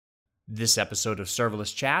This episode of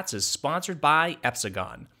Serverless Chats is sponsored by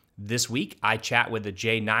Epsagon. This week, I chat with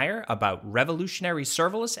Ajay Nair about revolutionary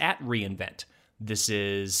serverless at reInvent. This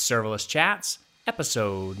is Serverless Chats,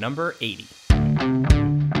 episode number 80.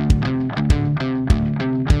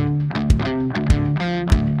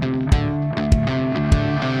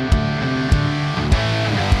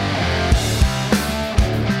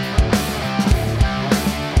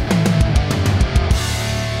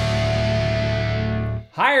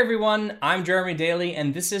 Hi everyone, I'm Jeremy Daly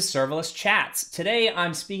and this is Serverless Chats. Today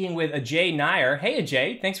I'm speaking with Ajay Nair. Hey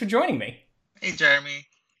Ajay, thanks for joining me. Hey Jeremy,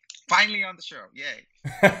 finally on the show, yay.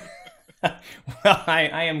 Well,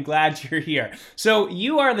 I am glad you're here. So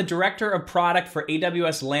you are the Director of Product for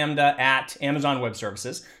AWS Lambda at Amazon Web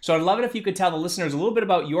Services. So I'd love it if you could tell the listeners a little bit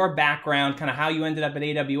about your background, kind of how you ended up at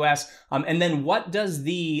AWS, and then what does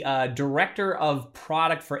the Director of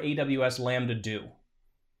Product for AWS Lambda do?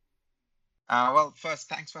 Well, first,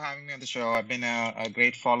 thanks for having me on the show. I've been a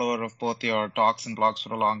great follower of both your talks and blogs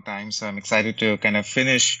for a long time, so I'm excited to kind of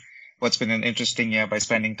finish what's been an interesting year by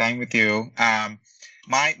spending time with you. I've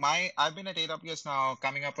been at AWS now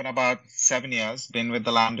coming up in about 7 years, been with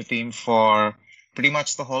the Lambda team for pretty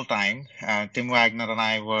much the whole time. Tim Wagner and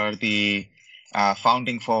I were the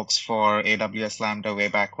founding folks for AWS Lambda way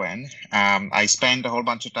back when. I spent a whole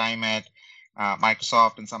bunch of time at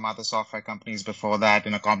Microsoft and some other software companies before that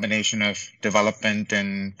in a combination of development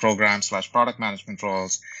and program/product management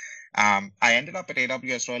roles. I ended up at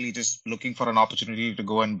AWS really just looking for an opportunity to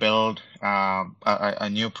go and build a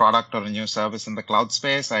new product or a new service in the cloud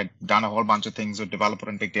space. I'd done a whole bunch of things with developer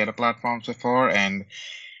and big data platforms before, and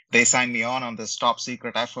they signed me on this top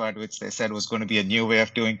secret effort, which they said was going to be a new way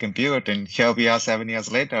of doing compute. And here we are 7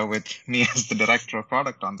 years later with me as the director of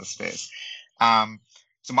product on the space.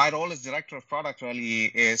 So my role as director of product really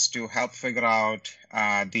is to help figure out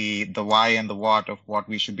the why and the what of what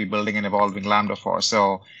we should be building and evolving Lambda for.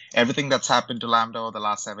 So everything that's happened to Lambda over the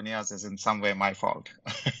last 7 years is in some way my fault.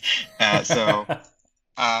 But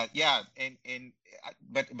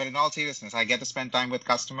in all seriousness, I get to spend time with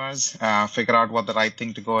customers, figure out what the right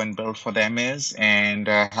thing to go and build for them is, and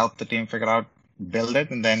help the team build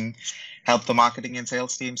it, and then help the marketing and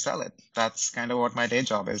sales team sell it. That's kind of what my day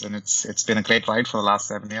job is, and it's been a great ride for the last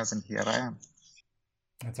 7 years, and here I am.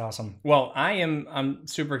 That's awesome. Well, I'm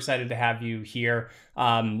super excited to have you here.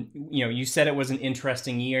 You said it was an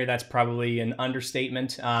interesting year. That's probably an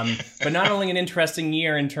understatement. But not only an interesting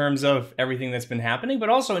year in terms of everything that's been happening, but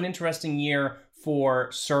also an interesting year for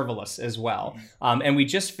serverless as well. And we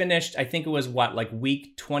just finished, I think it was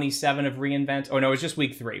week 27 of reInvent? Oh no, it was just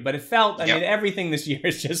week 3. But it felt, I mean, everything this year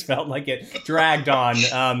has just felt like it dragged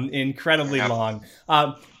on incredibly long.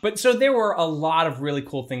 But so there were a lot of really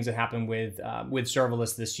cool things that happened with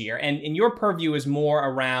serverless this year. And your purview is more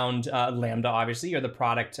around Lambda, obviously. You're the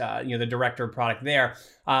product, the director of product there.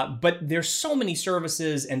 But there's so many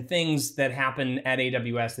services and things that happen at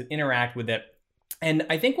AWS that interact with it. And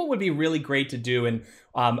I think what would be really great to do, and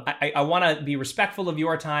I want to be respectful of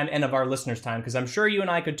your time and of our listeners' time, because I'm sure you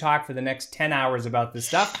and I could talk for the next 10 hours about this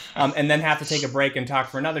stuff and then have to take a break and talk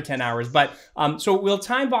for another 10 hours. But so we'll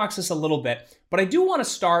time box this a little bit. But I do want to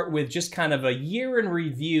start with just kind of a year in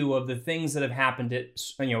review of the things that have happened with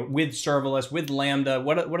serverless, with Lambda.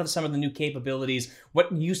 What are some of the new capabilities?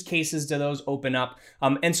 What use cases do those open up?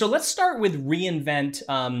 And so let's start with reInvent.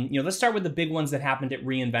 Let's start with the big ones that happened at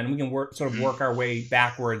reInvent. We can work our way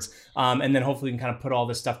backwards, and then hopefully we can kind of put all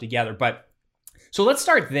this stuff together. So let's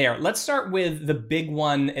start there. Let's start with the big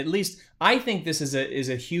one. At least I think this is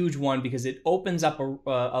a huge one because it opens up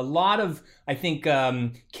a lot of, I think,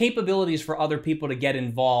 capabilities for other people to get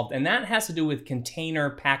involved. And that has to do with container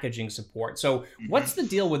packaging support. So what's the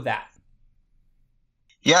deal with that?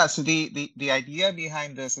 Yeah, so the idea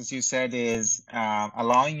behind this, as you said, is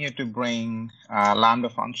allowing you to bring Lambda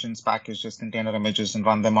functions, package just container images, and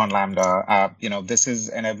run them on Lambda. This is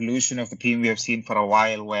an evolution of the theme we have seen for a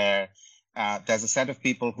while where there's a set of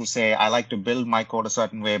people who say, I like to build my code a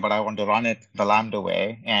certain way, but I want to run it the Lambda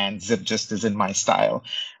way, and zip just isn't my style.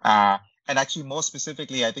 And actually, more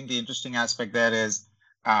specifically, I think the interesting aspect there is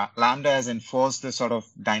Lambda has enforced this sort of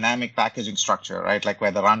dynamic packaging structure, right? Like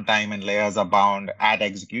where the runtime and layers are bound at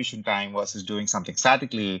execution time versus doing something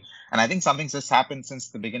statically. And I think something's just happened since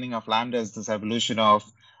the beginning of Lambda is this evolution of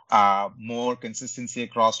more consistency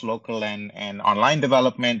across local and online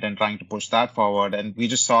development and trying to push that forward. And we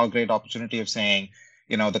just saw a great opportunity of saying,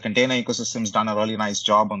 the container ecosystem's done a really nice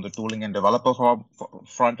job on the tooling and developer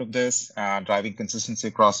front of this. Driving consistency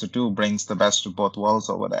across the two brings the best of both worlds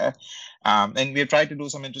over there. And we've tried to do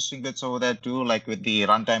some interesting bits over there too, like with the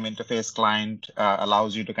runtime interface client,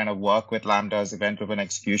 allows you to kind of work with Lambda's event-driven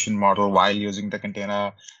execution model while using the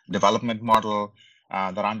container development model.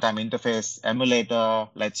 The runtime interface emulator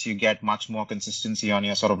lets you get much more consistency on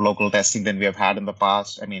your sort of local testing than we have had in the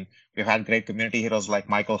past. I mean, we've had great community heroes like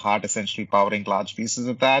Michael Hart essentially powering large pieces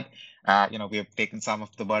of that. We have taken some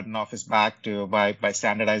of the burden off his back by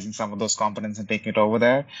standardizing some of those components and taking it over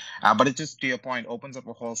there. But it just, to your point, opens up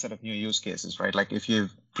a whole set of new use cases, right? Like if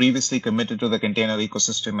you've previously committed to the container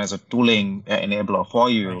ecosystem as a tooling enabler for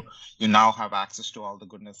you, you now have access to all the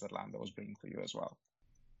goodness that Lambda was bringing for you as well.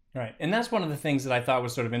 Right. And that's one of the things that I thought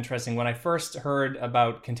was sort of interesting. When I first heard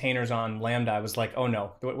about containers on Lambda, I was like, oh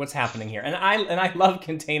no, what's happening here? And I love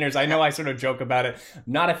containers. I know I sort of joke about it.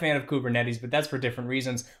 Not a fan of Kubernetes, but that's for different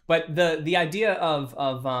reasons. But the idea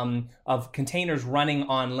of containers running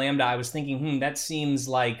on Lambda, I was thinking, that seems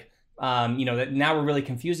like that now we're really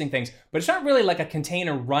confusing things. But it's not really like a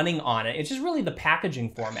container running on it. It's just really the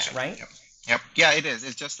packaging format, right? Yep. Yeah, it is.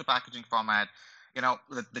 It's just the packaging format.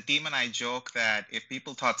 The team and I joke that if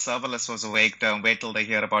people thought serverless was a vague term, wait till they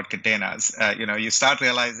hear about containers. You start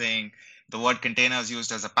realizing the word container is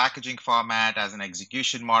used as a packaging format, as an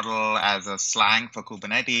execution model, as a slang for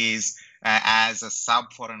Kubernetes, as a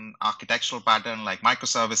sub for an architectural pattern like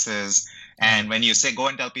microservices. And when you go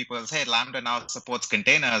and tell people, hey, Lambda now supports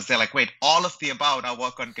containers, they're like, wait, all of the above now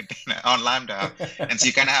work on Lambda. And so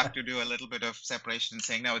you kind of have to do a little bit of separation,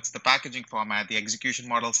 saying, no, it's the packaging format. The execution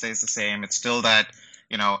model stays the same. It's still that,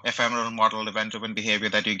 ephemeral model, event-driven behavior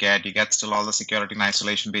that you get still all the security and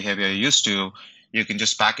isolation behavior you're used to. You can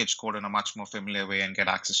just package code in a much more familiar way and get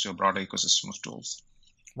access to a broader ecosystem of tools.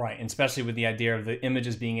 Right, and especially with the idea of the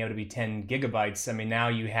images being able to be 10 gigabytes. I mean, now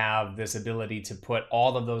you have this ability to put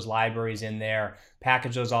all of those libraries in there,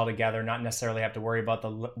 package those all together, not necessarily have to worry about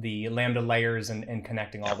the Lambda layers and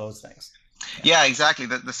connecting all those things. Yeah, exactly.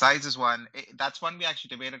 The size is one. That's one we actually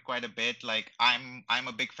debated quite a bit. Like I'm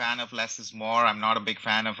a big fan of less is more. I'm not a big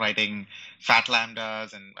fan of writing fat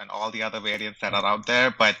lambdas and all the other variants that are out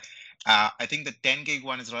there. But I think the 10 gig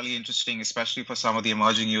one is really interesting, especially for some of the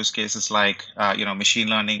emerging use cases like, machine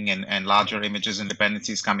learning and larger images and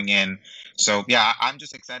dependencies coming in. So yeah, I'm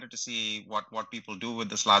just excited to see what people do with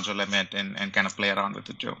this larger limit and kind of play around with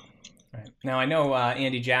it too. Right. Now, I know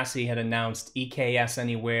Andy Jassy had announced EKS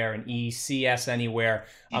Anywhere and ECS Anywhere,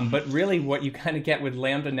 but really what you kind of get with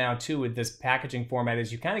Lambda now, too, with this packaging format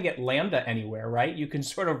is you kind of get Lambda Anywhere, right? You can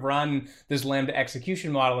sort of run this Lambda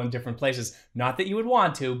execution model in different places. Not that you would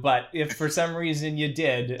want to, but if for some reason you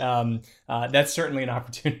did, that's certainly an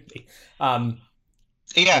opportunity. I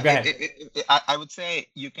would say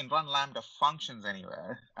you can run Lambda functions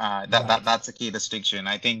anywhere. That's a key distinction.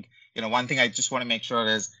 I think, one thing I just want to make sure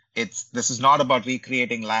is this is not about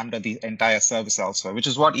recreating Lambda the entire service elsewhere, which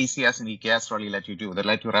is what ECS and EKS really let you do. They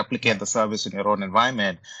let you replicate the service in your own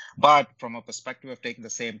environment. But from a perspective of taking the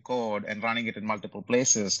same code and running it in multiple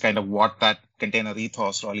places, kind of what that container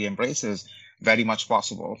ethos really embraces, very much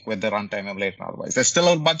possible with the runtime emulator and otherwise. There's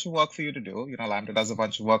still a bunch of work for you to do. Lambda does a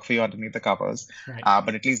bunch of work for you underneath the covers,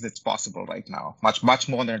 but at least it's possible right now, much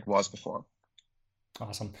more than it was before.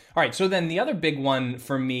 Awesome. All right. So then the other big one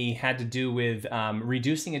for me had to do with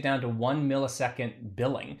reducing it down to 1 millisecond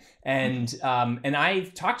billing. And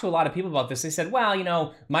I've talked to a lot of people about this. They said,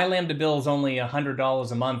 well, my Lambda bill is only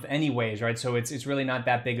 $100 a month anyways, right? So it's really not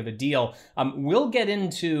that big of a deal. We'll get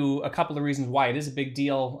into a couple of reasons why it is a big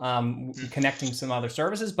deal connecting some other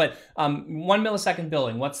services. But 1 millisecond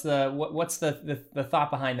billing, what's the thought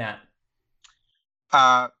behind that?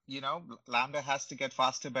 Lambda has to get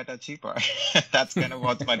faster, better, cheaper. That's kind of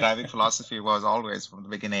what my driving philosophy was always from the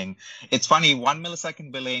beginning. It's funny, 1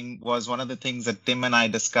 millisecond billing was one of the things that Tim and I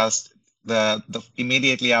discussed the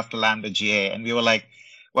immediately after Lambda GA. And we were like,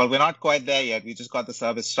 well, we're not quite there yet. We just got the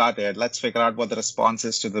service started. Let's figure out what the response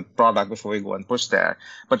is to the product before we go and push there.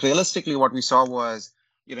 But realistically, what we saw was,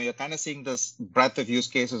 you're kind of seeing this breadth of use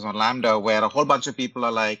cases on Lambda where a whole bunch of people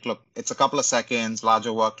are like, look, it's a couple of seconds,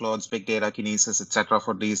 larger workloads, big data, Kinesis, etc.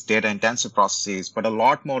 for these data intensive processes, but a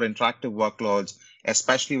lot more interactive workloads,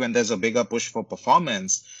 especially when there's a bigger push for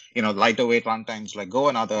performance, lighter weight runtimes like Go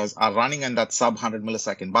and others are running in that sub 100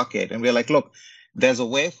 millisecond bucket. And we're like, look, there's a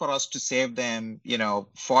way for us to save them,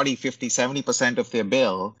 40, 50, 70% of their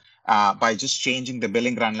bill by just changing the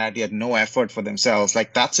billing granularity at no effort for themselves.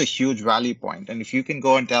 Like that's a huge value point. And if you can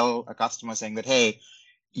go and tell a customer saying that, hey,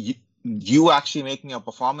 you actually making your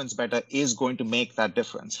performance better is going to make that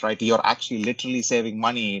difference, right? You're actually literally saving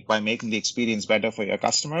money by making the experience better for your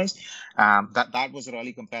customers. That was a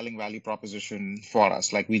really compelling value proposition for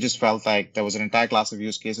us. Like we just felt like there was an entire class of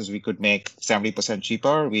use cases we could make 70%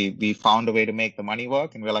 cheaper. We found a way to make the money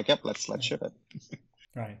work, and we're like, yep, let's ship it.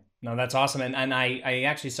 Right. No, that's awesome. And I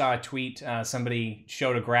actually saw a tweet. Somebody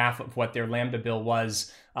showed a graph of what their Lambda bill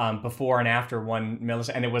was before and after 1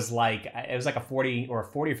 millisecond, and it was like a 40 or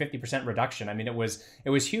 50% reduction. I mean, it was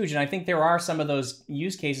huge. And I think there are some of those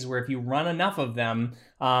use cases where if you run enough of them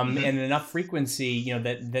and enough frequency, you know,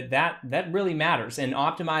 that really matters. And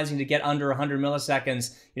optimizing to get under 100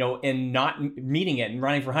 milliseconds, you know, and not meeting it and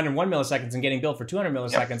running for 101 milliseconds and getting billed for 200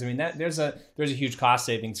 milliseconds. Yep. I mean, there's a huge cost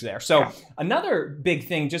savings there. So another big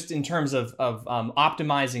thing, just in terms of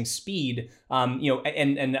optimizing speed, you know,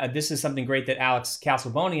 and this is something great that Alex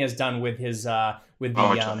Casalboni has done with his with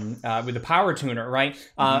the Power Tuner, right?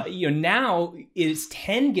 You know, now it's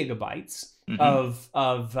 10 gigabytes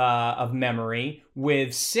of memory with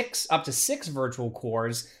up to six virtual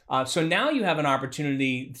cores. So now you have an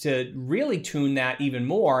opportunity to really tune that even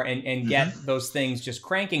more and get those things just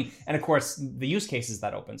cranking. And of course, the use cases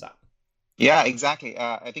that opens up. Yeah, exactly.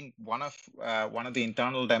 I think one of the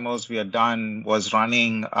internal demos we had done was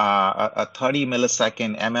running a 30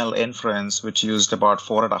 millisecond ML inference, which used about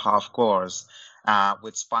 4.5 cores,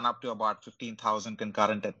 which spun up to about 15,000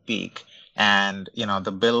 concurrent at peak. And, you know,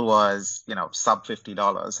 the bill was, you know, sub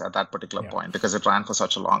 $50 at that particular point because it ran for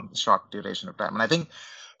such a short duration of time. And I think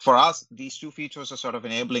for us, these two features are sort of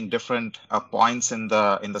enabling different points in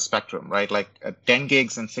the spectrum, right? Like 10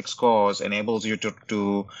 gigs and 6 cores enables you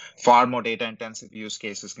to far more data intensive use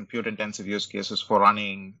cases, compute intensive use cases for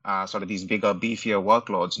running sort of these bigger, beefier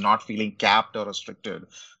workloads, not feeling capped or restricted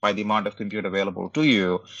by the amount of compute available to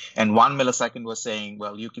you. And 1 millisecond was saying,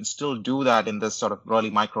 well, you can still do that in this sort of really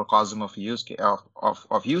microcosm of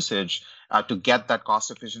usage to get that cost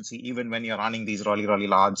efficiency, even when you're running these really, really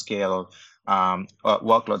large scale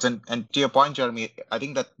workloads. And to your point, Jeremy, I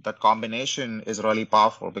think that combination is really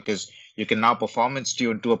powerful because you can now performance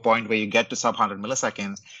tune to a point where you get to sub 100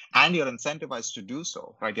 milliseconds and you're incentivized to do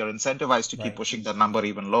so, right? You're incentivized to keep pushing that number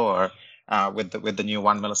even lower with the new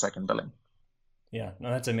 1 millisecond billing. Yeah, no,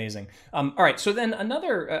 that's amazing. All right, so then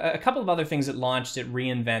a couple of other things that launched at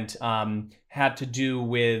re:Invent had to do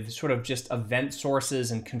with sort of just event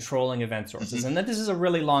sources and controlling event sources. And this is a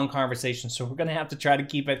really long conversation, so we're going to have to try to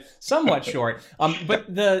keep it somewhat short.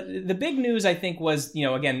 But the big news, I think, was, you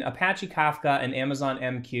know, again, Apache Kafka and Amazon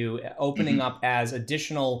MQ opening up as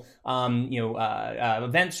additional,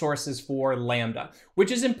 event sources for Lambda,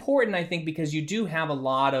 which is important, I think, because you do have a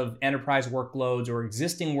lot of enterprise workloads or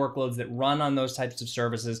existing workloads that run on those types of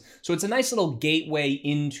services. So it's a nice little gateway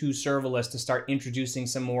into serverless to start introducing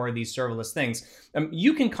some more of these serverless things.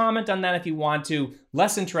 You can comment on that if you want to.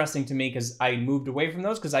 Less interesting to me because I moved away from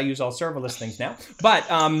those because I use all serverless things now.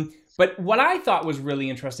 But what I thought was really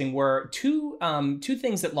interesting were two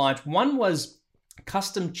things that launched. One was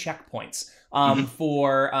custom checkpoints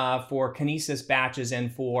for Kinesis batches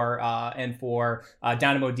and for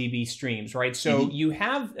DynamoDB streams, right? So you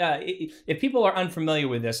have, if people are unfamiliar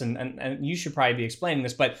with this, and you should probably be explaining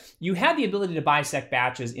this, but you had the ability to bisect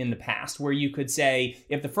batches in the past, where you could say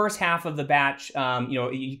if the first half of the batch,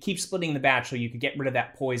 you keep splitting the batch so you could get rid of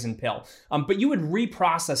that poison pill, but you would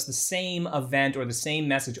reprocess the same event or the same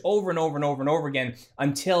message over and over and over and over again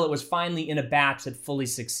until it was finally in a batch that fully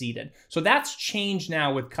succeeded. So that's changed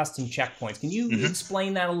now with custom checkpoints. Can you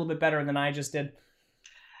explain that a little bit better than I just did?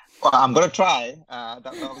 Well, I'm going to try. That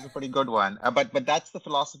was a pretty good one. But that's the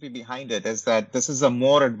philosophy behind it, is that this is a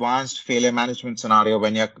more advanced failure management scenario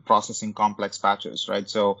when you're processing complex batches, right?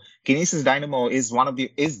 So Kinesis Dynamo is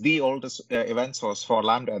the oldest event source for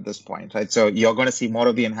Lambda at this point, right? So you're going to see more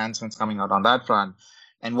of the enhancements coming out on that front.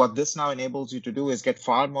 And what this now enables you to do is get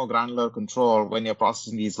far more granular control when you're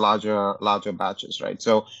processing these larger batches, right?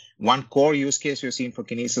 So one core use case we've seen for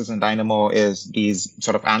Kinesis and Dynamo is these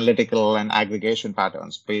sort of analytical and aggregation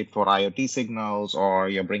patterns, be it for IoT signals or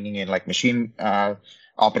you're bringing in like machine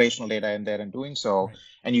operational data in there and doing so. Right.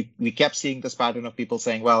 And we kept seeing this pattern of people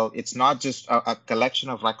saying, well, it's not just a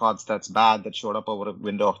collection of records that's bad that showed up over a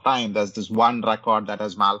window of time. There's this one record that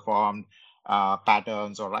has malformed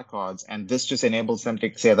patterns or records, and this just enables them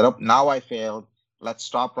to say that, oh, now I failed, let's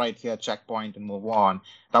stop right here, checkpoint, and move on.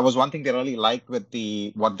 That was one thing they really liked with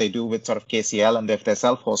what they do with sort of KCL and if they're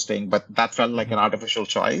self-hosting, but that felt like an artificial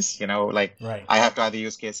choice, right. I have to either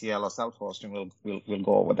use KCL or self-hosting, we'll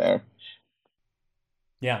go over there.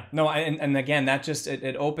 Yeah, no, and again, that just,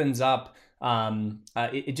 it opens up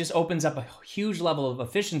it just opens up a huge level of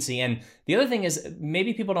efficiency. And the other thing is,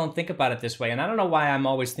 maybe people don't think about it this way, and I don't know why I'm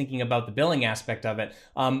always thinking about the billing aspect of it,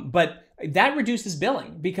 but that reduces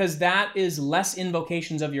billing because that is less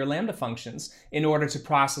invocations of your Lambda functions in order to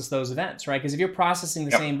process those events, right? Because if you're processing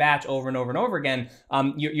the same batch over and over and over again,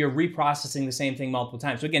 you're reprocessing the same thing multiple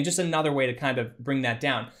times. So again, just another way to kind of bring that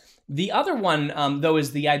down. The other one, though,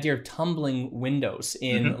 is the idea of tumbling windows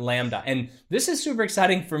in Lambda. And this is super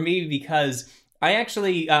exciting for me because I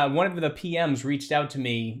actually, one of the PMs reached out to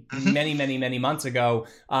me many months ago,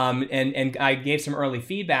 and I gave some early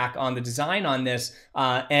feedback on the design on this,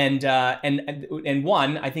 and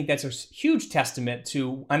one, I think that's a huge testament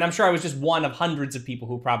to, and I'm sure I was just one of hundreds of people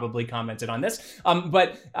who probably commented on this,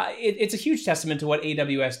 but it's a huge testament to what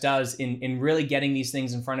AWS does in really getting these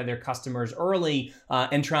things in front of their customers early,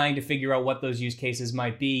 and trying to figure out what those use cases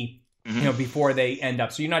might be, before they end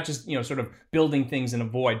up. So you're not just, sort of building things in a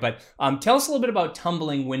void, but tell us a little bit about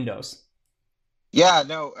tumbling windows. Yeah,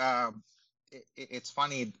 no, it's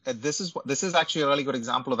funny. This is actually a really good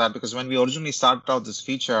example of that, because when we originally started out this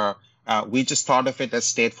feature, we just thought of it as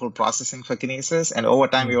stateful processing for Kinesis. And over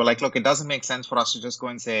time, we were like, look, it doesn't make sense for us to just go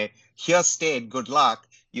and say, here's state, good luck.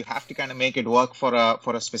 You have to kind of make it work for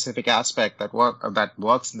a specific aspect that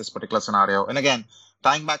works in this particular scenario. And again,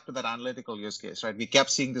 tying back to that analytical use case, right? We kept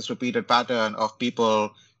seeing this repeated pattern of people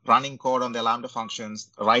running code on their Lambda functions,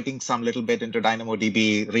 writing some little bit into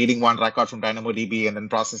DynamoDB, reading one record from DynamoDB, and then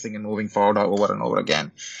processing and moving forward over and over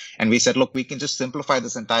again. And we said, look, we can just simplify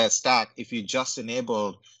this entire stack if you just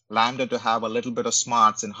enabled Lambda to have a little bit of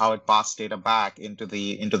smarts in how it passes data back into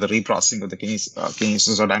the reprocessing of the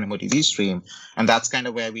Kinesis or DynamoDB stream. And that's kind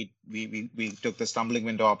of where we took this tumbling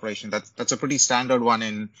window operation. That's a pretty standard one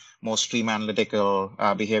in most stream analytical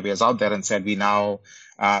behaviors out there, and said we now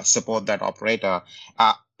support that operator.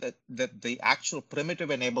 The actual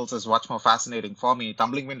primitive enables is much more fascinating for me.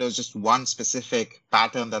 Tumbling window is just one specific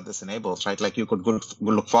pattern that this enables, right? Like you could go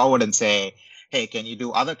look forward and say, hey, can you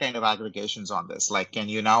do other kind of aggregations on this? Like, can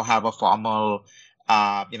you now have a formal,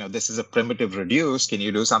 this is a primitive reduce. Can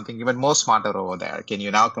you do something even more smarter over there? Can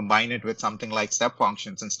you now combine it with something like step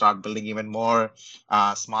functions and start building even more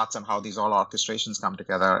smarts on how these all orchestrations come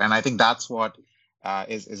together? And I think that's what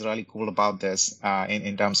is really cool about this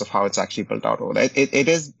in terms of how it's actually built out over there. It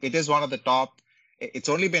is one of the top. It's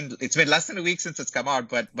been less than a week since it's come out,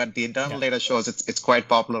 but the internal data shows it's quite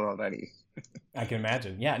popular already. I can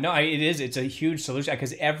imagine. Yeah, no, it is. It's a huge solution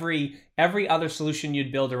because every other solution you'd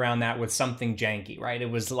build around that was something janky, right? It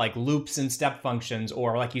was like loops and step functions,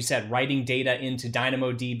 or like you said, writing data into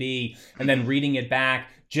DynamoDB and then reading it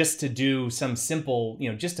back just to do some simple,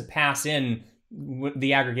 just to pass in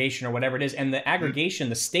the aggregation or whatever it is. And the aggregation,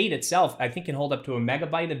 the state itself, I think can hold up to a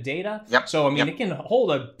megabyte of data. Yep. So, it can hold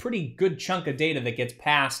a pretty good chunk of data that gets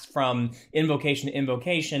passed from invocation to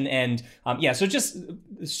invocation. And so just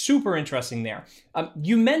super interesting there.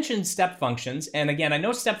 You mentioned step functions. And again, I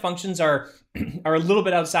know step functions are a little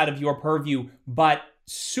bit outside of your purview, but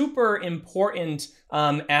super important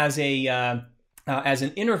as an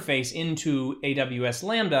interface into AWS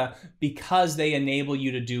Lambda because they enable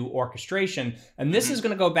you to do orchestration. And this is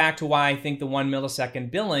going to go back to why I think the 1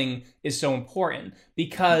 millisecond billing is so important,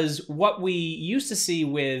 because what we used to see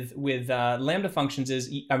with Lambda functions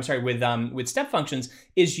with step functions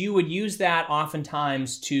is you would use that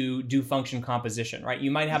oftentimes to do function composition, right? You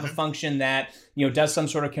might have a function that does some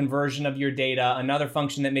sort of conversion of your data, another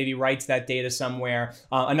function that maybe writes that data somewhere,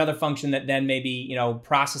 another function that then maybe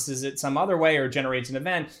processes it some other way or generates an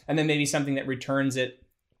event, and then maybe something that returns it,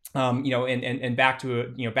 and back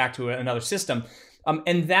to another system.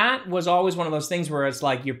 And that was always one of those things where it's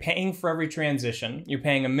like you're paying for every transition. You're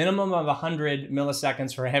paying a minimum of 100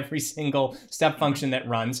 milliseconds for every single step function that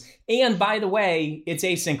runs. And by the way, it's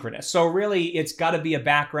asynchronous. So really, it's got to be a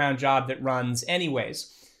background job that runs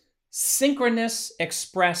anyways. Synchronous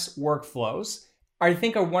express workflows, I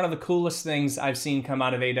think, are one of the coolest things I've seen come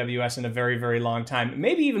out of AWS in a very, very long time.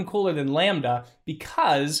 Maybe even cooler than Lambda,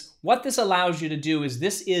 because what this allows you to do is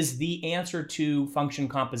this is the answer to function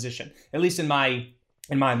composition, at least in my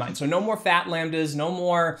mind. So no more fat lambdas, no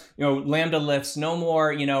more lambda lifts, no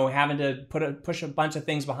more having to push a bunch of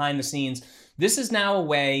things behind the scenes. This is now a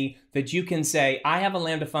way that you can say, I have a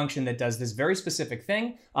Lambda function that does this very specific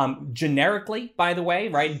thing, generically, by the way,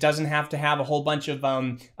 right? It doesn't have to have a whole bunch of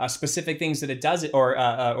specific things that it does,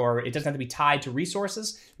 or it doesn't have to be tied to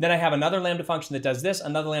resources. Then I have another Lambda function that does this,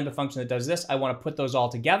 another Lambda function that does this. I want to put those all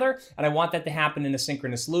together, and I want that to happen in a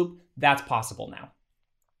synchronous loop. That's possible now.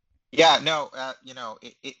 Yeah, no,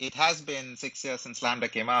 it has been 6 years since Lambda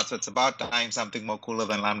came out, so it's about time something more cooler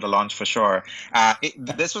than Lambda launched for sure.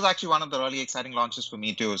 This was actually one of the really exciting launches for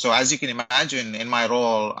me too. So as you can imagine, in my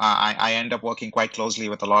role, I end up working quite closely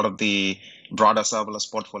with a lot of the broader serverless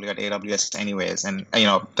portfolio at AWS anyways. And,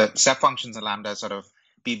 the step functions in Lambda is sort of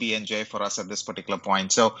PB and J for us at this particular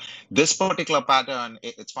point. So this particular pattern,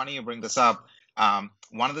 it's funny you bring this up.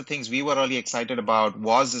 One of the things we were really excited about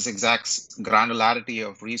was this exact granularity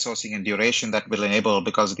of resourcing and duration that will enable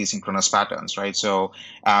because of these synchronous patterns, right? So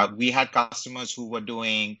we had customers who were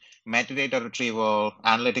doing metadata retrieval,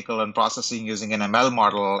 analytical and processing using an ML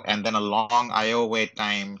model, and then a long I/O wait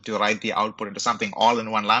time to write the output into something all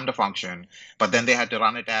in one Lambda function. But then they had to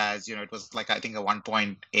run it as, it was like, I think, a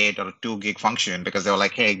 1.8 or a 2 gig function because they were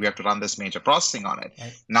like, hey, we have to run this major processing on it.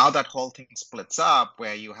 Right. Now that whole thing splits up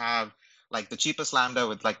where you have like the cheapest Lambda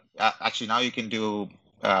with actually now you can do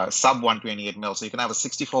sub 128 mil. So you can have a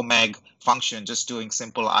 64 meg function just doing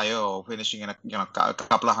simple IO, finishing in a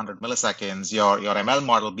couple of hundred milliseconds, your ML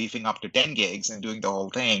model beefing up to 10 gigs and doing the whole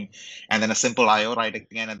thing. And then a simple IO write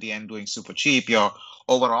again at the end doing super cheap. Your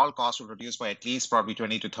overall cost will reduce by at least probably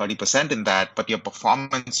 20 to 30% in that, but your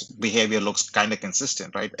performance behavior looks kind of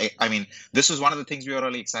consistent, right? I mean, this is one of the things we were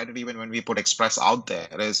really excited even when we put Express out there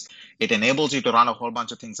is it enables you to run a whole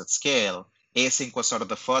bunch of things at scale. Async was sort of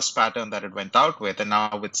the first pattern that it went out with, and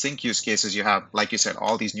now with sync use cases, you have, like you said,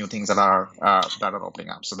 all these new things that are opening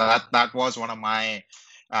up. So that was one of my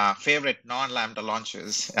favorite non-Lambda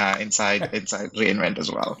launches inside reInvent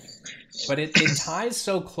as well. But it ties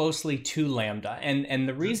so closely to Lambda, and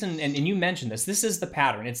the reason, and you mentioned this is the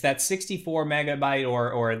pattern. It's that 64 megabyte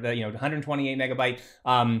or the 128 megabyte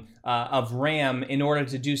of RAM in order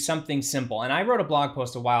to do something simple. And I wrote a blog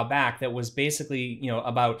post a while back that was basically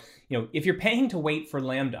about if you're paying to wait for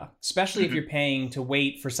Lambda, especially if you're paying to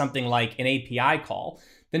wait for something like an API call,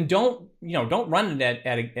 then don't run it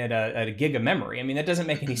at a gig of memory. I mean, that doesn't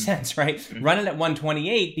make any sense, right? Run it at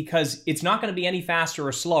 128 because it's not going to be any faster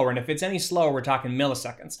or slower. And if it's any slower, we're talking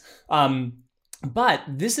milliseconds. But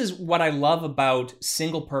this is what I love about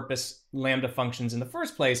single purpose Lambda functions in the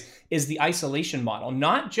first place is the isolation model,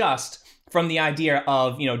 not just from the idea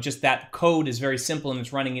of, just that code is very simple and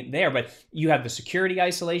it's running it there, but you have the security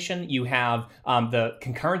isolation, you have the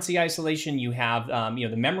concurrency isolation, you have,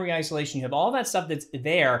 the memory isolation, you have all that stuff that's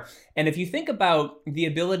there. And if you think about the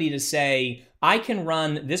ability to say, I can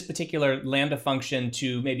run this particular Lambda function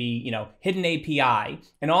to maybe, hit an API,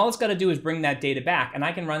 and all it's got to do is bring that data back. And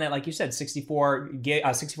I can run that, like you said, 64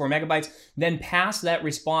 megabytes, then pass that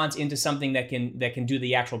response into something that can do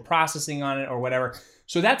the actual processing on it or whatever.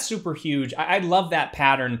 So that's super huge. I love that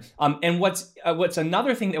pattern. And what's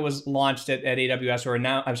another thing that was launched at AWS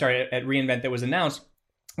at reInvent that was announced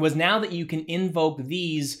was now that you can invoke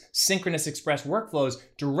these synchronous express workflows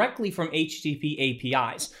directly from HTTP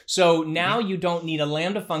APIs. So now you don't need a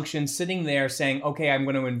Lambda function sitting there saying, okay, I'm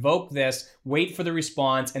going to invoke this, wait for the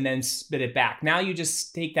response, and then spit it back. Now you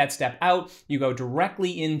just take that step out, you go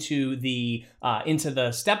directly into the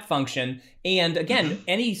step function. And again,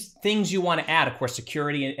 any things you want to add, of course,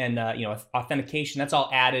 security and authentication, that's all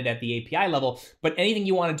added at the API level. But anything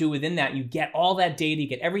you want to do within that, you get all that data, you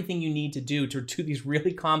get everything you need to do these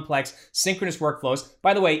really complex synchronous workflows.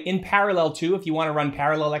 By the way, in parallel too, if you want to run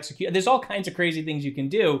parallel execute, there's all kinds of crazy things you can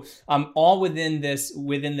do, all within this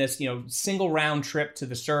single round trip to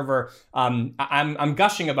the server. I'm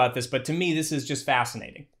gushing about this, but to me, this is just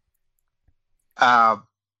fascinating.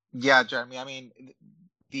 Yeah, Jeremy. I mean,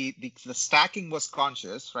 the stacking was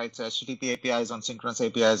conscious, right? So HTTP APIs on synchronous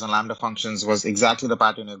APIs on Lambda functions was exactly the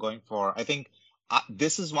pattern you're going for. I think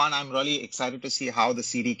this is one I'm really excited to see how the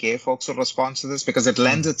CDK folks will respond to this, because it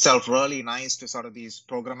lends itself really nice to sort of these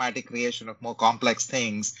programmatic creation of more complex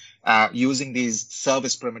things using these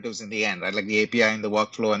service primitives in the end, right? Like the API and the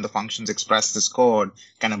workflow and the functions express this code,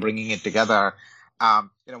 kind of bringing it together.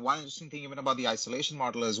 One interesting thing even about the isolation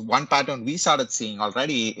model is one pattern we started seeing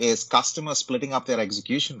already is customers splitting up their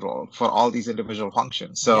execution role for all these individual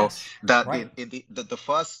functions. So the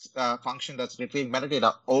first function that's retrieving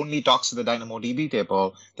metadata only talks to the DynamoDB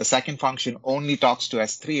table. The second function only talks to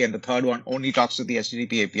S3, and the third one only talks to the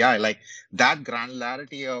HTTP API. Like that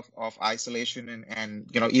granularity of isolation and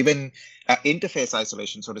even interface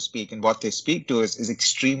isolation, so to speak, and what they speak to is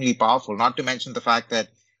extremely powerful. Not to mention the fact that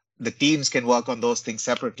the teams can work on those things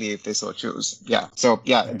separately if they so choose. Yeah. So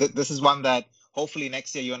this is one that hopefully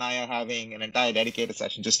next year you and I are having an entire dedicated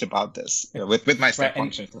session just about this, with my step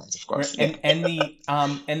function plans, of course. Right. And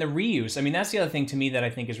the reuse. I mean, that's the other thing to me that I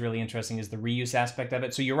think is really interesting is the reuse aspect of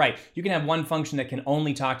it. So you're right. You can have one function that can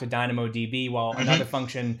only talk to DynamoDB, while another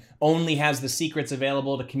function only has the secrets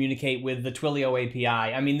available to communicate with the Twilio API.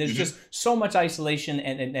 I mean, there's just so much isolation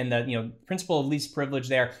and the principle of least privilege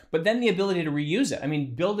there. But then the ability to reuse it. I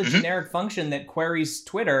mean, build a generic function that queries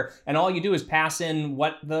Twitter, and all you do is pass in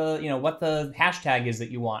what the hashtag is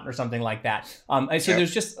that you want or something like that. So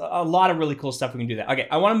there's just a lot of really cool stuff we can do that. Okay,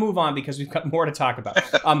 I want to move on because we've got more to talk about.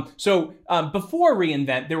 Before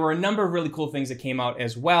reInvent, there were a number of really cool things that came out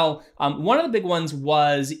as well. One of the big ones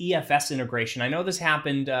was EFS integration. I know this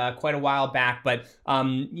happened quite a while back, but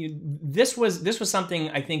this was something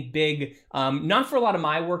I think big, not for a lot of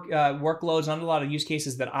my workloads, not a lot of use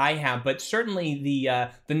cases that I have, but certainly the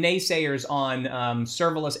naysayers on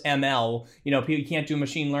serverless ML. You can't do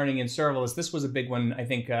machine learning in serverless. This was a big one, I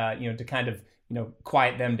think, to kind of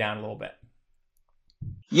quiet them down a little bit.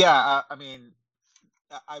 Yeah, I mean,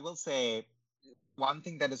 I will say one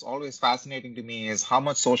thing that is always fascinating to me is how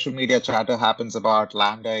much social media chatter happens about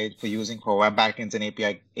Lambda for using for web backends and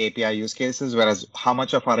API use cases, whereas how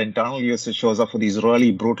much of our internal usage shows up for these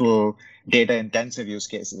really brutal data intensive use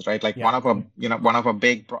cases, right? Like one of our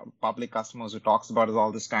big public customers who talks about it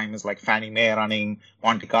all this time is like Fannie Mae running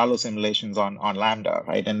Monte Carlo simulations on Lambda,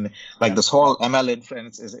 right? And like this whole ML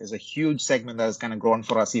inference is a huge segment that has kind of grown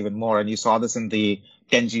for us even more. And you saw this in the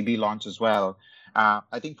 10 GB launch as well.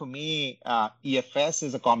 I think for me, EFS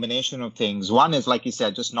is a combination of things. One is, like you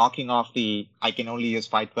said, just knocking off the I can only use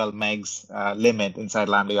 512 megs limit inside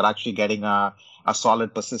Lambda. You're actually getting a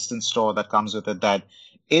solid persistent store that comes with it that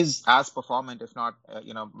is as performant, if not,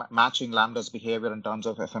 matching Lambda's behavior in terms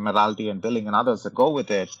of ephemerality and billing and others that go with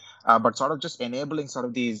it, but sort of just enabling sort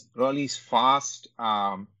of these really fast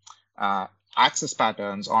access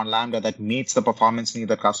patterns on Lambda that meets the performance need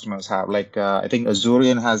that customers have. Like I think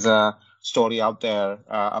Azurian has a story out there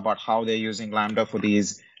about how they're using Lambda for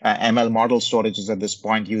these ML model storages at this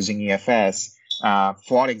point using EFS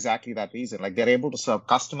for exactly that reason. Like they're able to serve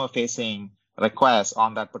customer-facing requests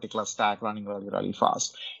on that particular stack running really, really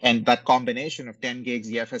fast. And that combination of 10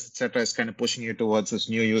 gigs, EFS, et cetera, is kind of pushing you towards this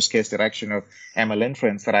new use case direction of ML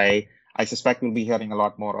inference that I suspect we'll be hearing a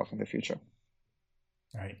lot more of in the future.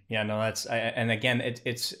 Right. Yeah, no, and again,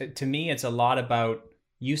 it's to me, it's a lot about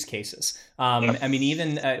use cases. I mean,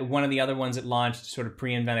 even one of the other ones that launched sort of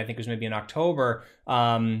pre-invent, I think it was maybe in October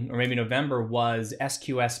or maybe November, was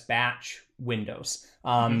SQS batch windows.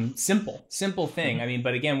 Simple thing. I mean,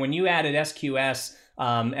 but again, when you added SQS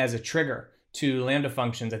as a trigger to Lambda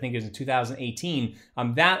functions, I think it was in 2018,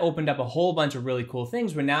 that opened up a whole bunch of really cool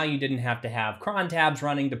things where now you didn't have to have cron tabs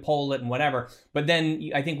running to poll it and whatever. But then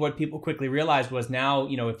I think what people quickly realized was now,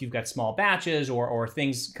 if you've got small batches or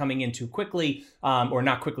things coming in too quickly, or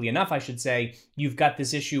not quickly enough, I should say, you've got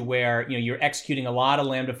this issue where, you're executing a lot of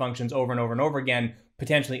Lambda functions over and over and over again,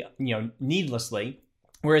 potentially, needlessly.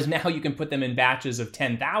 Whereas now you can put them in batches of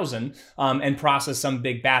 10,000 and process some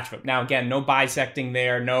big batch. Now, again, no bisecting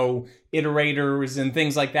there, no iterators and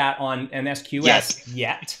things like that on an SQS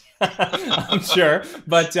yet. I'm sure,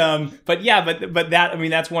 but that, I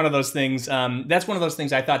mean, that's one of those things. That's one of those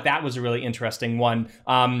things I thought that was a really interesting one.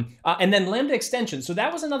 And then Lambda extension. So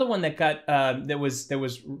that was another one that got that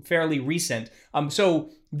was fairly recent.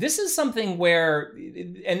 So this is something where,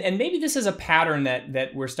 and maybe this is a pattern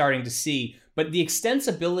that we're starting to see, but the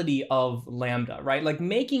extensibility of Lambda, right? Like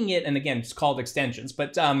making it, and again, it's called extensions,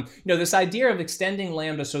 but this idea of extending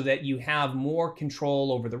Lambda so that you have more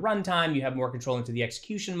control over the runtime, you have more control into the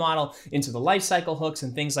execution model, into the lifecycle hooks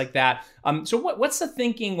and things like that. So what's the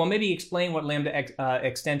thinking? Well, maybe explain what Lambda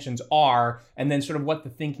extensions are, and then sort of what the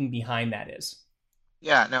thinking behind that is.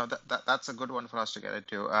 Yeah, no, that's a good one for us to get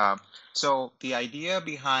into. So the idea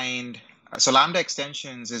behind Lambda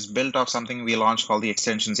extensions is built off something we launched called the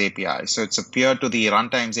extensions API. So it's a peer to the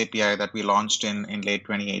runtimes API that we launched in late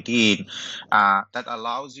 2018 that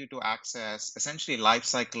allows you to access essentially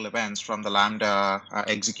lifecycle events from the Lambda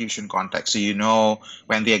execution context. So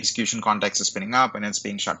when the execution context is spinning up, when it's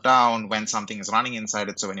being shut down, when something is running inside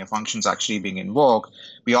it, so when your function's actually being invoked.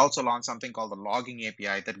 We also launched something called the logging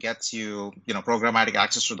API that gets you, programmatic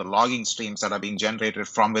access to the logging streams that are being generated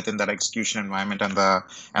from within that execution environment and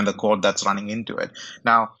the code that's running into it.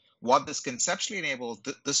 Now, what this conceptually enables,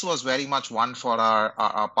 this was very much one for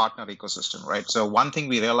our partner ecosystem, right? So one thing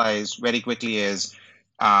we realized very quickly is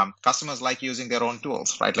customers like using their own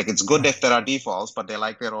tools, right? Like it's good if there are defaults, but they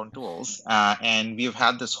like their own tools. And we've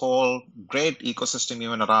had this whole great ecosystem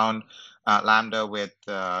even around Lambda with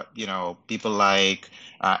people like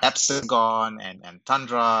Epsilon and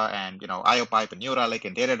Tundra and IOPipe and New Relic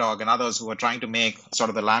and Datadog and others who are trying to make sort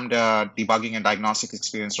of the Lambda debugging and diagnostic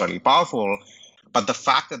experience really powerful. But the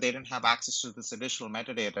fact that they didn't have access to this additional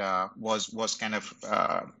metadata was kind of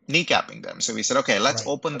kneecapping them. So we said, okay, let's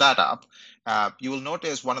open that up. You will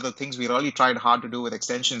notice one of the things we really tried hard to do with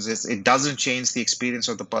extensions is it doesn't change the experience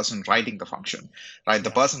of the person writing the function, right? Yeah.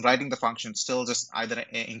 The person writing the function still just either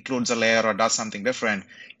includes a layer or does something different.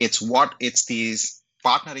 It's these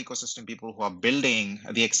partner ecosystem people who are building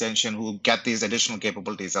the extension who get these additional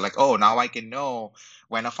capabilities. They're like, oh, now I can know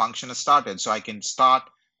when a function is started. So I can start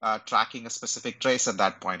tracking a specific trace at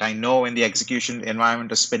that point. I know when the execution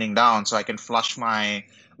environment is spinning down, so I can flush my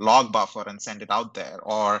log buffer and send it out there.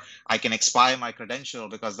 Or I can expire my credential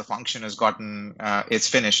because the function has gotten, it's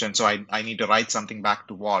finished. And so I need to write something back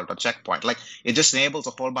to Vault or Checkpoint. Like it just enables a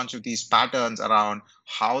whole bunch of these patterns around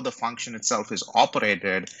how the function itself is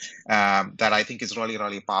operated that I think is really,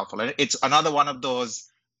 really powerful. And it's another one of those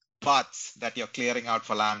buts that you're clearing out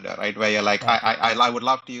for Lambda, right? Where you're like, I would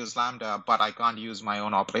love to use Lambda, but I can't use my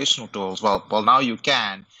own operational tools. Well, now you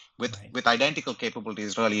can with identical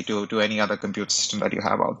capabilities really to any other compute system that you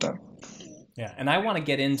have out there. Yeah, and I want to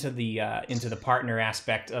get into the partner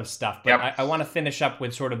aspect of stuff, but I want to finish up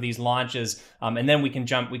with sort of these launches, and then we can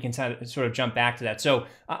sort of jump back to that. So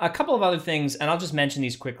a couple of other things, and I'll just mention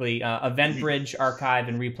these quickly. EventBridge, archive,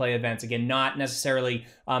 and replay events. Again, not necessarily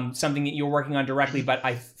something that you're working on directly, but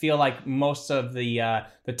I feel like most of the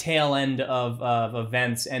tail end of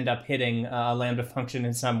events end up hitting a Lambda function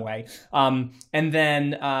in some way. And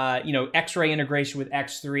then X-ray integration with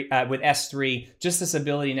S3, just this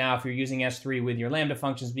ability now, if you're using S3 with your Lambda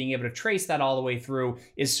functions, being able to trace that all the way through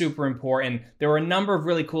is super important. There were a number of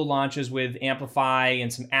really cool launches with Amplify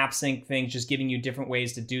and some AppSync things, just giving you different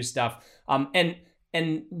ways to do stuff.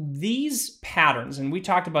 And these patterns, and we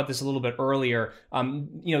talked about this a little bit earlier,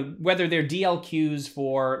 whether they're DLQs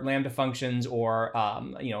for Lambda functions or,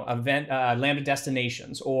 event Lambda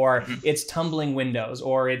destinations, or it's tumbling windows,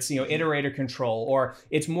 or it's, iterator control, or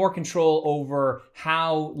it's more control over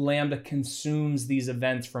how Lambda consumes these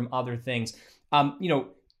events from other things.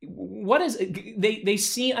 What is they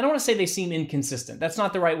seem, I don't want to say they seem inconsistent. That's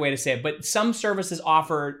not the right way to say it, but some services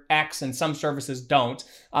offer X and some services don't.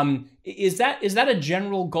 Is that a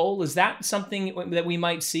general goal? Is that something that we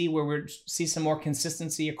might see where we see some more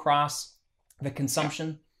consistency across the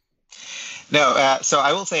consumption? No, so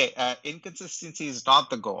I will say inconsistency is not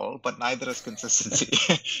the goal, but neither is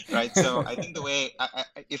consistency, right? So I think the way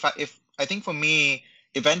I think for me,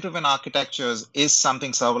 event-driven architectures is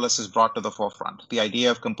something serverless has brought to the forefront. The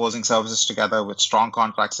idea of composing services together with strong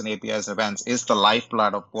contracts and APIs events is the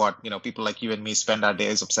lifeblood of what people like you and me spend our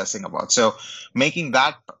days obsessing about. So making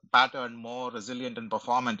that pattern more resilient and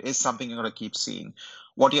performant is something you're going to keep seeing.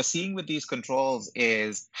 What you're seeing with these controls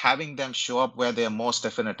is having them show up where they're most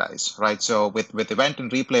affinitized, right? So with event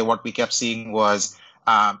and replay, what we kept seeing was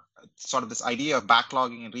sort of this idea of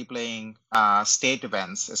backlogging and replaying state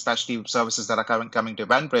events, especially services that are coming to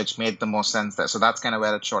EventBridge, made the most sense there. So that's kind of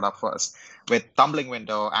where it showed up first. With tumbling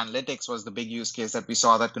window, analytics was the big use case that we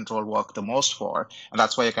saw that control work the most for. And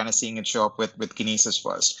that's why you're kind of seeing it show up with Kinesis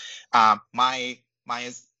first.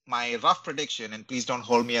 My rough prediction, and please don't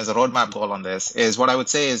hold me as a roadmap goal on this, is what I would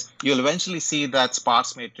say is you'll eventually see that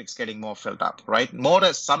sparse matrix getting more filled up, right?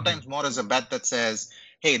 Sometimes more as a bet that says,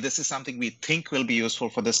 hey, this is something we think will be useful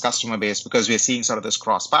for this customer base because we're seeing sort of this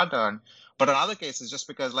cross pattern. But in other cases, just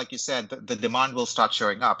because, like you said, the demand will start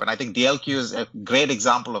showing up. And I think DLQ is a great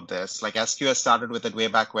example of this. Like SQS started with it way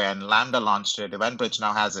back when, Lambda launched it, EventBridge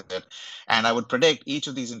now has it. And I would predict each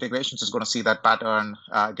of these integrations is going to see that pattern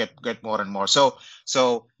get more and more.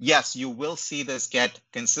 So yes, you will see this get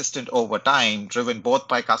consistent over time, driven both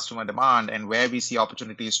by customer demand and where we see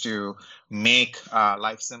opportunities to make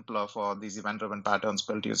life simpler for these event-driven patterns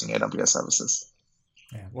built using AWS services.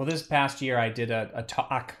 Yeah. Well, this past year, I did a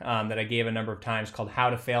talk that I gave a number of times called How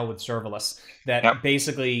to Fail with Serverless that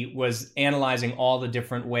basically was analyzing all the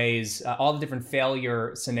different ways, all the different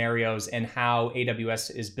failure scenarios and how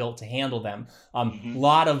AWS is built to handle them. A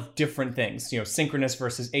lot of different things, synchronous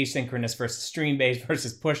versus asynchronous versus stream-based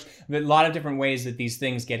versus push, a lot of different ways that these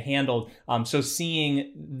things get handled. So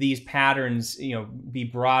seeing these patterns, be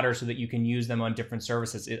broader so that you can use them on different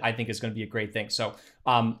services, I think is going to be a great thing. So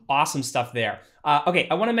awesome stuff there. Okay,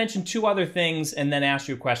 I want to mention two other things and then ask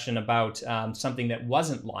you a question about something that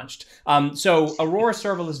wasn't launched. So Aurora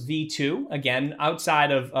Serverless V2, again,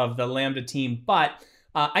 outside of the Lambda team, but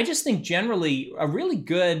I just think generally a really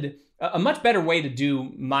good a much better way to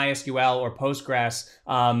do MySQL or Postgres,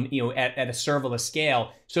 at a serverless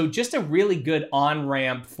scale. So just a really good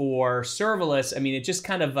on-ramp for serverless. I mean, it just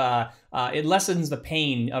kind of it lessens the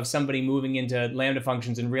pain of somebody moving into Lambda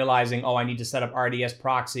functions and realizing, oh, I need to set up RDS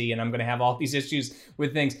proxy and I'm going to have all these issues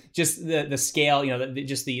with things. Just the scale,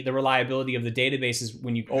 the reliability of the databases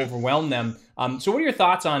when you overwhelm them. So what are your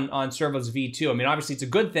thoughts on serverless V2? I mean, obviously it's a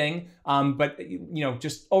good thing, but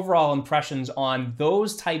just overall impressions on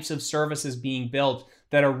those types of services being built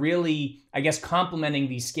that are really, I guess, complementing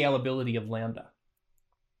the scalability of Lambda.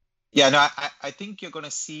 Yeah, no, I think you're going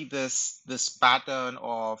to see this pattern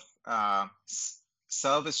of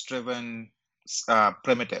service-driven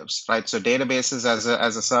primitives, right? So databases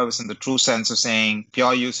as a service in the true sense of saying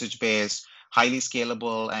pure usage-based, highly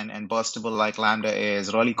scalable and burstable like Lambda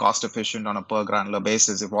is, really cost efficient on a per granular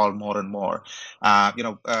basis, evolve more and more.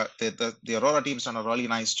 The Aurora team's done a really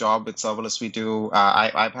nice job with serverless V2.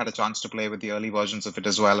 I've had a chance to play with the early versions of it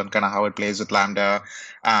as well and kind of how it plays with Lambda.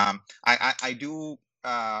 I do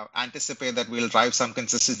anticipate that we'll drive some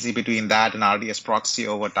consistency between that and RDS proxy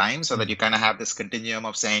over time so that you kind of have this continuum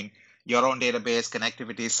of saying your own database,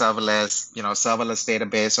 connectivity, serverless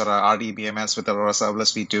database or a RDBMS with Aurora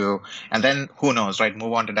Serverless V2. And then who knows, right?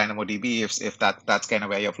 Move on to DynamoDB if that's kind of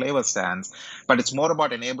where your flavor stands. But it's more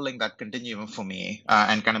about enabling that continuum for me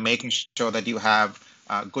and kind of making sure that you have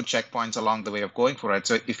good checkpoints along the way of going for it.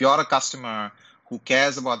 So if you're a customer who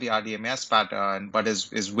cares about the RDMS pattern, but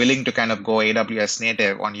is willing to kind of go AWS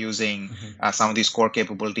native on using some of these core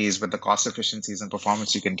capabilities with the cost efficiencies and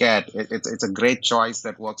performance you can get, it's a great choice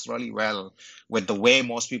that works really well with the way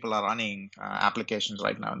most people are running applications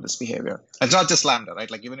right now in this behavior. It's not just Lambda,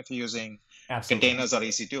 right? Like even if you're using containers or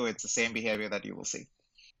EC2, it's the same behavior that you will see.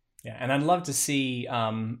 Yeah, and I'd love to see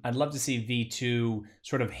V2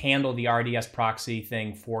 sort of handle the RDS proxy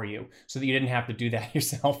thing for you, so that you didn't have to do that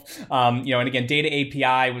yourself. And again, Data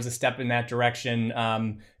API was a step in that direction.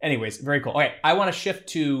 Anyways, very cool. Okay, I want to shift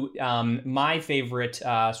to my favorite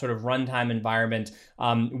sort of runtime environment,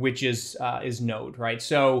 which is Node, right?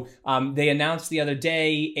 So they announced the other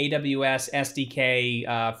day AWS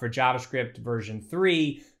SDK for JavaScript version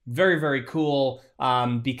 3. Very, very cool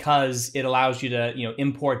because it allows you to,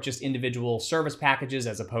 import just individual service packages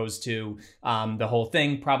as opposed to the whole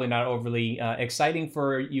thing. Probably not overly exciting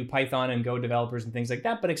for you Python and Go developers and things like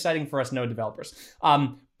that, but exciting for us Node developers.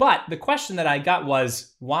 But the question that I got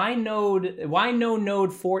was, why no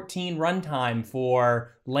Node 14 runtime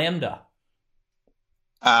for Lambda?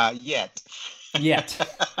 Yet.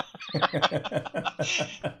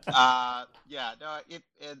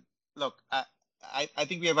 Look, I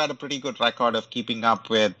think we have had a pretty good record of keeping up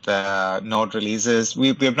with Node releases. We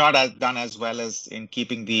have not done as well as in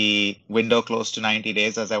keeping the window close to 90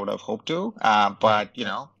 days as I would have hoped to. But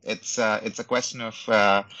it's a question of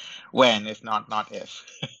when, if not if.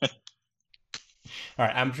 All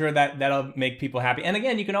right, I'm sure that'll make people happy. And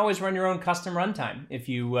again, you can always run your own custom runtime if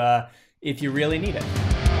you really need it.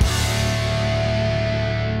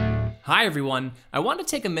 Hi everyone. I want to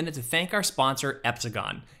take a minute to thank our sponsor,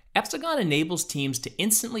 Epsagon. Epsagon enables teams to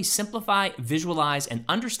instantly simplify, visualize, and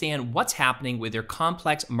understand what's happening with their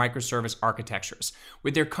complex microservice architectures.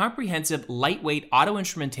 With their comprehensive, lightweight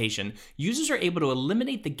auto-instrumentation, users are able to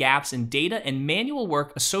eliminate the gaps in data and manual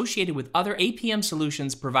work associated with other APM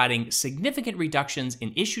solutions, providing significant reductions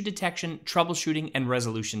in issue detection, troubleshooting, and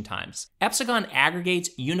resolution times. Epsagon aggregates,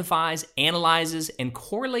 unifies, analyzes, and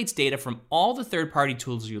correlates data from all the third-party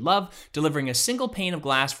tools you love, delivering a single pane of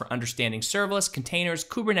glass for understanding serverless, containers,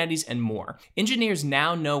 Kubernetes, and more. Engineers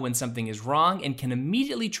now know when something is wrong and can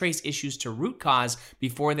immediately trace issues to root cause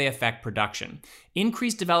before they affect production.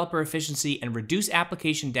 Increase developer efficiency and reduce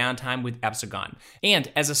application downtime with Epsagon.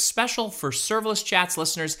 And as a special for Serverless Chats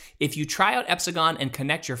listeners, if you try out Epsagon and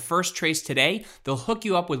connect your first trace today, they'll hook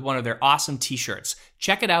you up with one of their awesome t-shirts.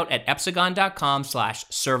 Check it out at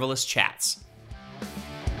epsagon.com/serverlesschats.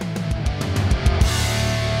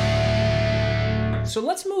 So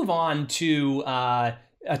let's move on to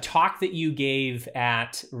a talk that you gave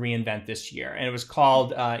at reInvent this year, and it was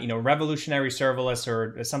called, Revolutionary Serverless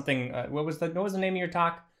or something. What was the name of your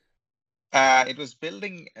talk? It was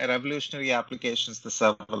Building Revolutionary Applications the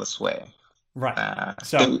Serverless Way. Right.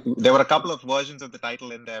 So there were a couple of versions of the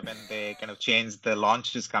title in there when they kind of changed the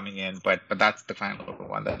launches coming in, but that's the final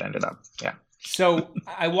one that ended up. Yeah. So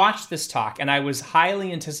I watched this talk and I was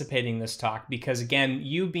highly anticipating this talk because, again,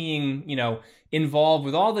 you being, involved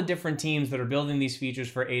with all the different teams that are building these features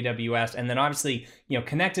for AWS, and then obviously,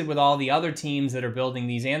 connected with all the other teams that are building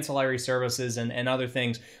these ancillary services and other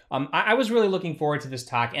things. I was really looking forward to this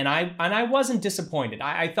talk, and I wasn't disappointed.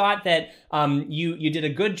 I thought that you did a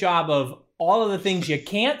good job of all of the things you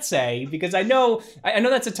can't say, because I know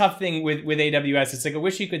that's a tough thing with AWS. It's like, I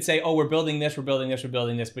wish you could say, oh, we're building this,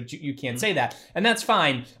 but you can't say that. And that's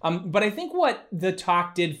fine. But I think what the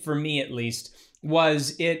talk did for me, at least,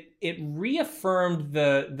 was it reaffirmed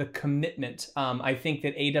the commitment I think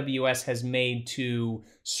that AWS has made to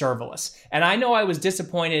serverless. And I know I was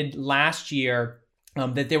disappointed last year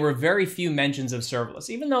that there were very few mentions of serverless.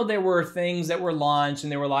 Even though there were things that were launched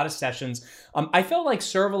and there were a lot of sessions, I felt like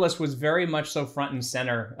serverless was very much so front and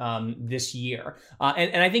center this year.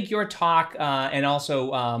 And I think your talk and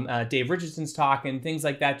also Dave Richardson's talk and things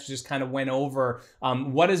like that just kind of went over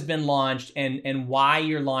what has been launched and why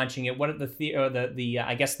you're launching it, what the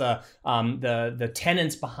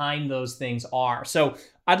tenets behind those things are. So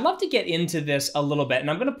I'd love to get into this a little bit, and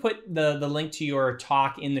I'm going to put the link to your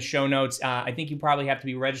talk in the show notes. I think you probably have to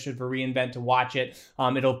be registered for reInvent to watch it.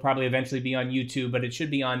 It'll probably eventually be on YouTube, but it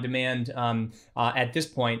should be on demand at this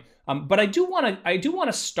point. But I do want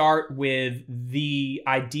to start with the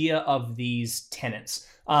idea of these tenants.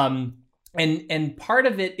 And part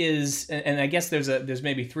of it is, and I guess there's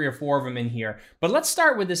maybe 3 or 4 of them in here, but let's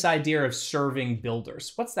start with this idea of serving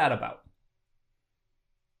builders. What's that about?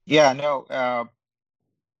 Yeah, no.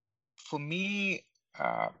 For me,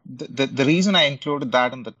 the reason I included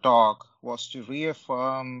that in the talk was to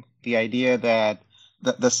reaffirm the idea that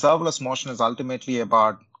the serverless motion is ultimately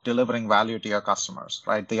about delivering value to your customers,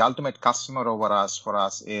 right? The ultimate customer for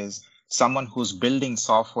us is someone who's building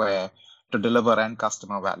software to deliver end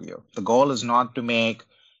customer value. The goal is not to make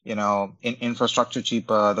infrastructure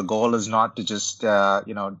cheaper. The goal is not to just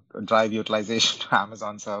drive utilization to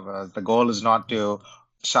Amazon servers. The goal is not to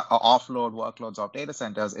offload workloads of data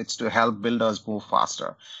centers. It's to help builders move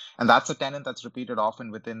faster. And that's a tenet that's repeated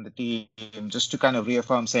often within the team, just to kind of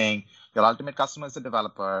reaffirm saying your ultimate customer is the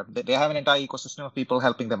developer. They have an entire ecosystem of people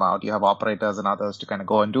helping them out. You have operators and others to kind of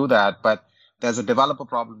go and do that. But there's a developer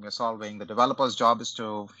problem you're solving. The developer's job is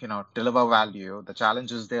to, deliver value. The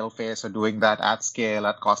challenges they'll face are doing that at scale,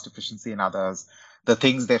 at cost efficiency, and others. The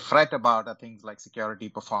things they fret about are things like security,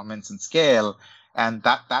 performance, and scale. And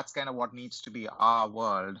that's kind of what needs to be our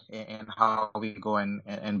world in how we go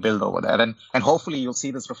and build over there. And hopefully you'll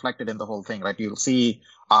see this reflected in the whole thing, right? You'll see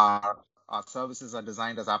our services are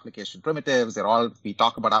designed as application primitives. We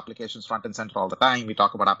talk about applications front and center all the time. We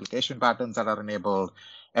talk about application patterns that are enabled.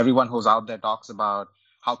 Everyone who's out there talks about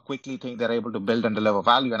how quickly they're able to build and deliver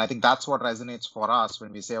value. And I think that's what resonates for us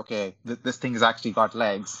when we say, okay, this thing has actually got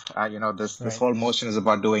legs. This whole motion is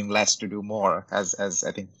about doing less to do more, as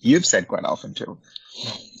I think you've said quite often too.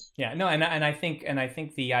 Yeah, no, and I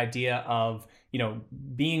think the idea of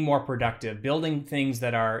being more productive, building things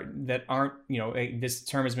that aren't, this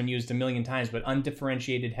term has been used a million times, but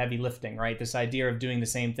undifferentiated heavy lifting, right? This idea of doing the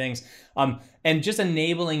same things, and just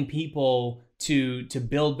enabling people to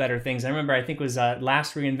build better things. I remember, I think it was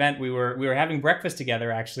last reInvent, we were having breakfast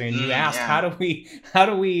together actually, and you asked, how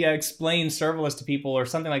do we explain serverless to people or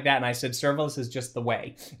something like that, and I said serverless is just the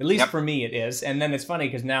way. At least for me it is. And then it's funny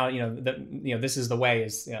because now this is the way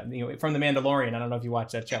is from The Mandalorian. I don't know if you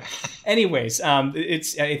watch that show. Anyways, I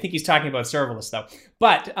think he's talking about serverless though.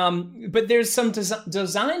 But there's some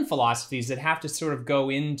design philosophies that have to sort of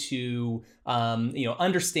go into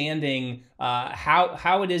understanding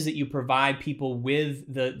how it is that you provide people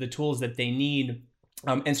with the tools that they need.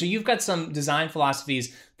 And so you've got some design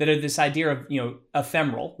philosophies that are this idea of,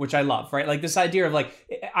 ephemeral, which I love, right? Like this idea of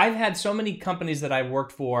I've had so many companies that I've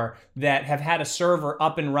worked for that have had a server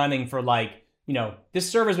up and running for this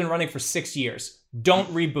server's been running for 6 years. Don't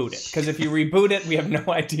reboot it, because if you reboot it, we have no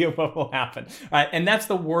idea what will happen. Right? And that's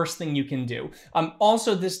the worst thing you can do.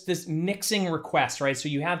 Also, this mixing requests, right? So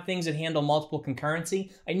you have things that handle multiple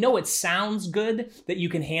concurrency. I know it sounds good that you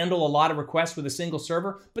can handle a lot of requests with a single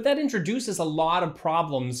server, but that introduces a lot of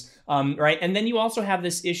problems, right? And then you also have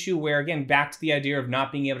this issue where, again, back to the idea of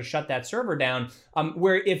not being able to shut that server down,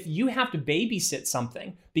 where if you have to babysit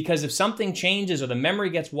something, because if something changes or the memory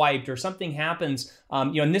gets wiped or something happens,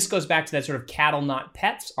 and this goes back to that sort of cattle, not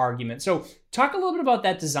pets argument. So talk a little bit about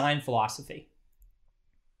that design philosophy.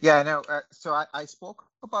 Yeah, no. So I spoke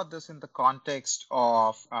about this in the context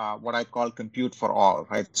of what I call compute for all,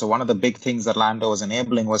 right? So one of the big things that Lando was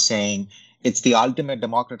enabling was saying it's the ultimate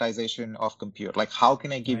democratization of compute. Like, how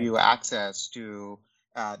can I give you access to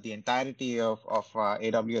the entirety of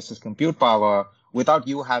AWS's compute power without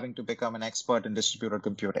you having to become an expert in distributed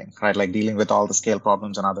computing, right? Like dealing with all the scale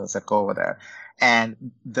problems and others that go over there.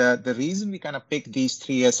 And the reason we kind of picked these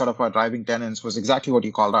 3 as sort of our driving tenets was exactly what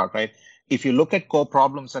you called out, right? If you look at core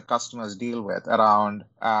problems that customers deal with around,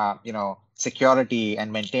 security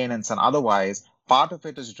and maintenance and otherwise, part of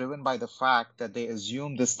it is driven by the fact that they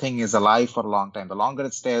assume this thing is alive for a long time. The longer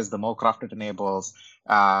it stays, the more craft it enables,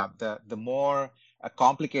 the more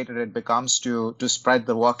complicated it becomes to spread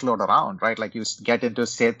the workload around, right? Like you get into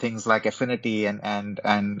say things like affinity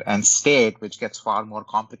and state, which gets far more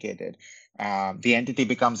complicated. The entity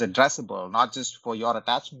becomes addressable, not just for your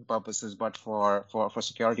attachment purposes, but for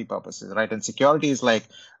security purposes, right? And security is like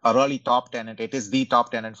a really top tenant. It is the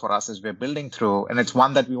top tenant for us as we're building through, and it's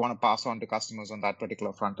one that we want to pass on to customers on that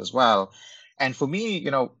particular front as well. And for me,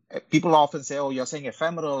 people often say, "Oh, you're saying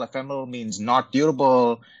ephemeral. Ephemeral means not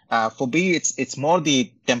durable." For me, it's more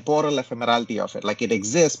the temporal ephemerality of it. Like it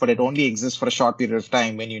exists, but it only exists for a short period of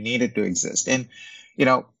time when you need it to exist. And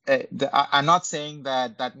I'm not saying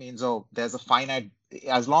that means, oh, there's a finite,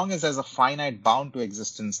 as long as there's a finite bound to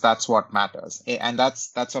existence, that's what matters. And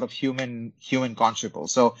that's sort of human conceivable.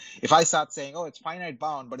 So if I start saying, oh, it's finite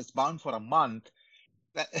bound, but it's bound for a month,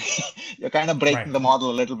 you're kind of breaking the model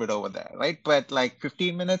a little bit over there, right? But like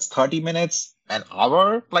 15 minutes, 30 minutes, an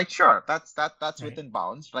hour, like sure, that's right. Within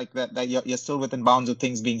bounds, like that you're still within bounds of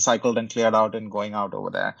things being cycled and cleared out and going out over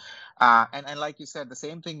there. And like you said, the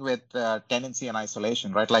same thing with tenancy and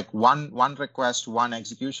isolation, right? Like one request, one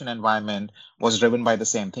execution environment was driven by the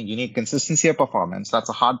same thing. You need consistency of performance. That's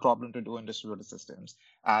a hard problem to do in distributed systems.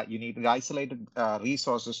 You need isolated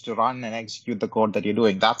resources to run and execute the code that you're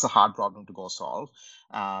doing. That's a hard problem to go solve.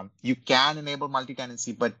 You can enable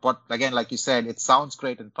multi-tenancy, but again, like you said, it sounds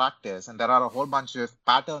great in practice. And there are a whole bunch of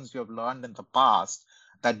patterns you have learned in the past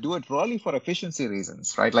that do it really for efficiency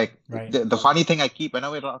reasons, right? Like right. The funny thing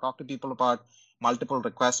whenever I talk to people about multiple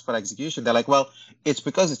requests per execution, they're like, well, it's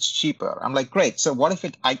because it's cheaper. I'm like, great. So what if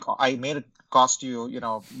I made it cost you,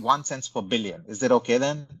 1 cent per billion? Is it okay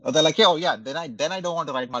then? Or they're like, yeah, then I don't want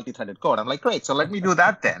to write multi-threaded code. I'm like, great. So let me do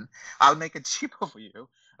that then. I'll make it cheaper for you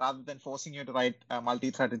rather than forcing you to write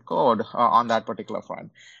multi-threaded code on that particular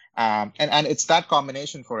front. And it's that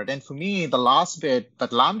combination for it. And for me, the last bit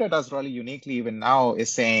that Lambda does really uniquely even now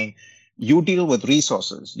is saying you deal with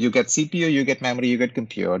resources. You get CPU, you get memory, you get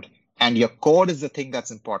compute, and your code is the thing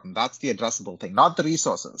that's important. That's the addressable thing, not the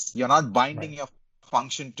resources. You're not binding your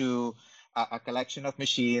function to a collection of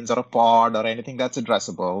machines or a pod or anything that's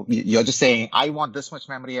addressable. You're just saying, I want this much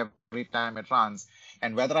memory every time it runs.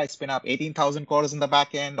 And whether I spin up 18,000 cores in the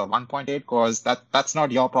back end or 1.8 cores, that's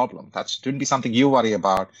not your problem. That shouldn't be something you worry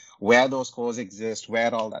about, where those cores exist,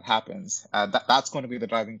 where all that happens. That's going to be the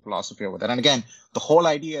driving philosophy over there. And again, the whole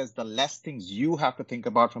idea is the less things you have to think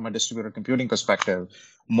about from a distributed computing perspective,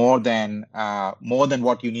 more than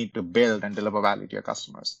what you need to build and deliver value to your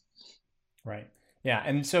customers. Right. Yeah,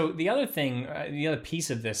 and so the other thing, the other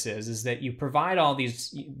piece of this is that you provide all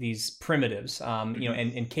these primitives,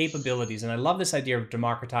 and capabilities, and I love this idea of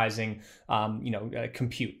democratizing,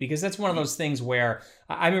 compute, because that's one of those things where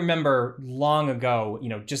I remember long ago,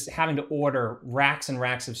 just having to order racks and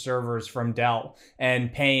racks of servers from Dell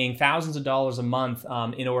and paying thousands of dollars a month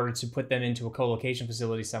in order to put them into a co-location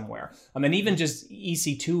facility somewhere. And even just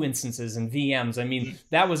EC2 instances and VMs. I mean,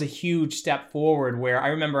 that was a huge step forward where I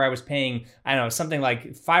remember I was paying, I don't know, something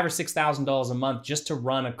like $5,000 or $6,000 a month just to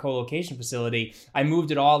run a co-location facility. I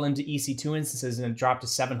moved it all into EC2 instances and it dropped to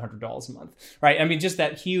 $700 a month, right? I mean, just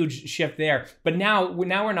that huge shift there. But now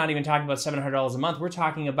we're not even talking about $700 a month. We're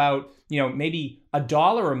talking about, maybe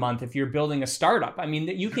 $1 a month if you're building a startup. I mean,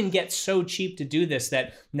 you can get so cheap to do this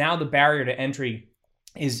that now the barrier to entry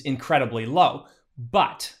is incredibly low.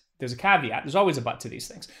 But there's a caveat. There's always a but to these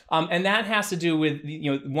things. And that has to do with,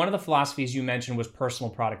 one of the philosophies you mentioned was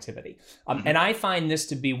personal productivity. And I find this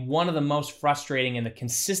to be one of the most frustrating and the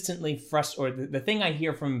consistently the thing I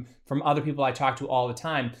hear from other people I talk to all the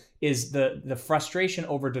time is the frustration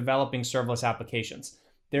over developing serverless applications.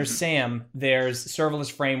 There's SAM, there's serverless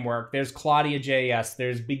framework, there's Claudia JS,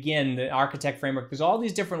 there's Begin, the architect framework. There's all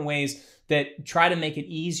these different ways that try to make it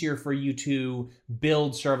easier for you to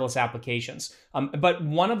build serverless applications. But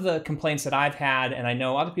one of the complaints that I've had, and I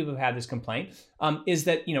know other people have had this complaint, is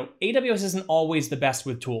that AWS isn't always the best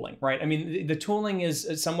with tooling, right? I mean, the tooling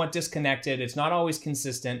is somewhat disconnected. It's not always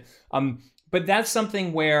consistent. But that's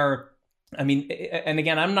something where, I mean, and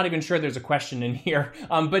again, I'm not even sure there's a question in here,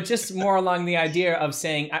 but just more along the idea of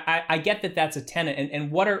saying, I get that that's a tenet, and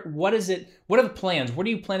what are the plans? What are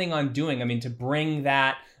you planning on doing? I mean, to bring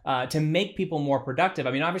that, to make people more productive.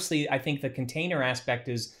 I mean, obviously, I think the container aspect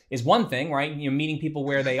is one thing, right? Meeting people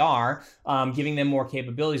where they are, giving them more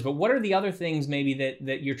capabilities. But what are the other things maybe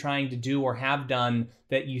that you're trying to do or have done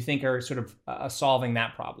that you think are sort of solving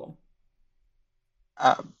that problem?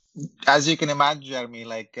 As you can imagine, Jeremy,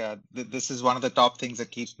 like this is one of the top things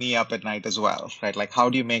that keeps me up at night as well, right? Like, how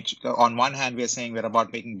do you make? On one hand, we're saying we're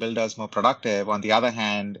about making builders more productive. On the other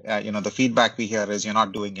hand, the feedback we hear is you're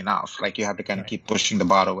not doing enough. Like, you have to kind of keep pushing the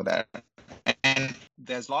bar over there. And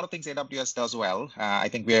there's a lot of things AWS does well. I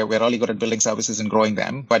think we're really good at building services and growing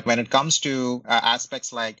them. But when it comes to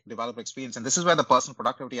aspects like developer experience, and this is where the personal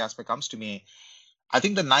productivity aspect comes to me, I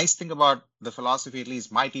think the nice thing about the philosophy, at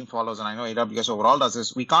least my team follows, and I know AWS overall does,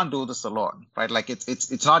 is we can't do this alone, right? Like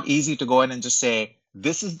it's not easy to go in and just say,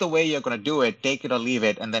 this is the way you're going to do it, take it or leave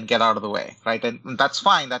it, and then get out of the way, right? And that's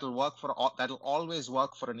fine. That'll always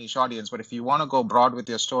work for a niche audience. But if you want to go broad with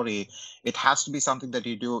your story, it has to be something that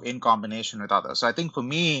you do in combination with others. So I think for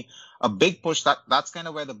me, a big push, that's kind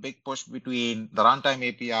of where the big push between the runtime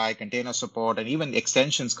API, container support, and even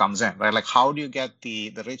extensions comes in, right? Like, how do you get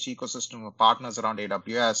the rich ecosystem of partners around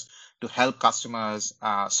AWS to help customers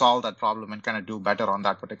solve that problem and kind of do better on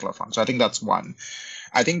that particular front? So I think that's one.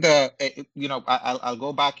 I think I'll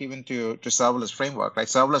go back even to serverless framework. Like,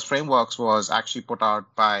 serverless frameworks was actually put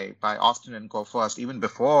out by Austin and Co first, even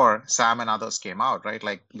before Sam and others came out, right?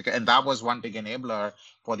 Like, and that was one big enabler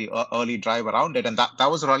for the early drive around it. And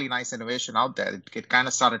that was a really nice innovation out there. It kind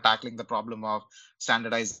of started tackling the problem of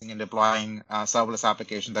standardizing and deploying serverless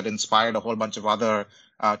applications that inspired a whole bunch of other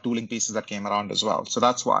tooling pieces that came around as well. So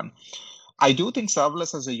that's one. I do think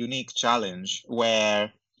serverless has a unique challenge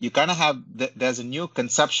where you kind of have, there's a new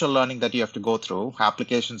conceptual learning that you have to go through.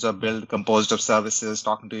 Applications are built composed of services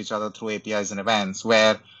talking to each other through APIs and events,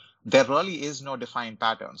 where there really is no defined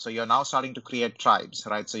pattern. So you're now starting to create tribes,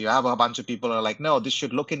 right? So you have a bunch of people who are like, no, this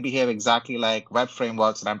should look and behave exactly like web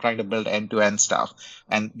frameworks, and I'm trying to build end-to-end stuff.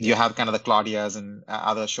 And you have kind of the Claudias and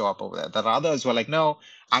others show up over there. There are others who are like, no,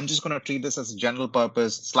 I'm just going to treat this as a general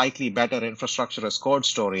purpose, slightly better infrastructure as code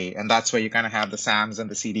story. And that's where you kind of have the SAMs and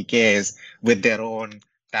the CDKs with their own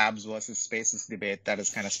tabs versus spaces debate that is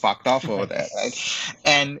kind of sparked off over there, right?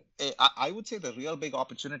 And I would say the real big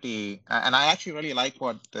opportunity, and I actually really like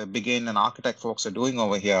what the Begin and Architect folks are doing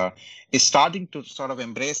over here, is starting to sort of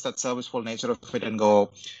embrace that serviceful nature of it and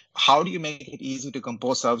go, how do you make it easy to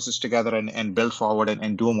compose services together and build forward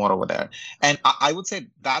and do more over there? And I would say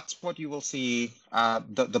that's what you will see,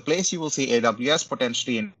 the place you will see AWS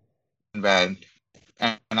potentially invent,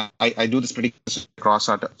 and I do this pretty across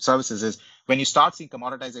our services, is when you start seeing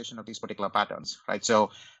commoditization of these particular patterns, right? So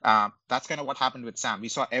that's kind of what happened with SAM. We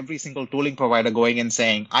saw every single tooling provider going in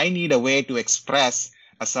saying, I need a way to express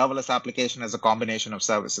a serverless application as a combination of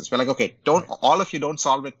services. We're like, okay, all of you don't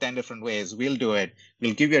solve it 10 different ways. We'll do it.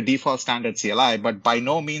 We'll give you a default standard CLI, but by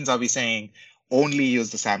no means are we saying only use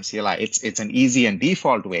the SAM CLI. It's an easy and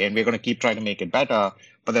default way, and we're going to keep trying to make it better.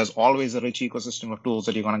 But there's always a rich ecosystem of tools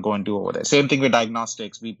that you're going to go and do over there. Same thing with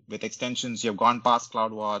diagnostics. With extensions, you've gone past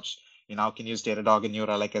CloudWatch. You now can use Datadog and New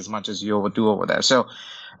Relic as much as you do over there. So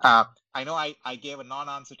I know I gave a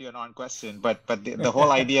non-answer to your non-question, but the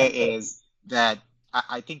whole idea is that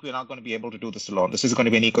I think we're not going to be able to do this alone. This is going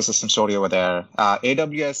to be an ecosystem story over there.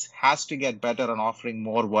 AWS has to get better on offering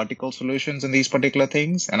more vertical solutions in these particular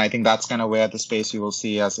things. And I think that's kind of where the space you will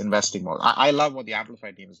see us investing more. I love what the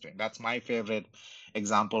Amplify team is doing. That's my favorite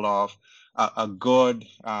example of a good,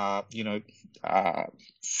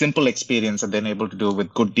 simple experience that they're able to do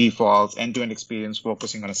with good defaults, end-to-end experience,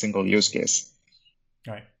 focusing on a single use case.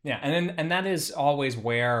 Right. Yeah. And that is always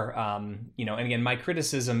where, and again, my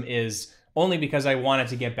criticism is only because I want it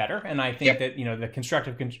to get better. And I think that, the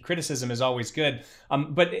constructive criticism is always good.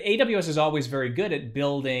 But AWS is always very good at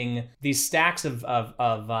building these stacks of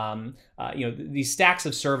these stacks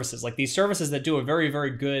of services, like these services that do a very,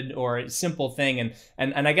 very good or simple thing.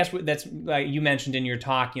 And I guess that's, you mentioned in your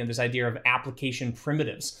talk, this idea of application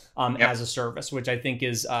primitives as a service, which I think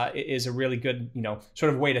is a really good,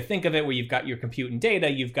 sort of way to think of it, where you've got your compute and data,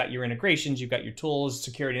 you've got your integrations, you've got your tools,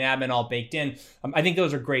 security and admin all baked in. I think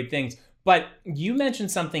those are great things. But you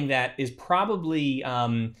mentioned something that is probably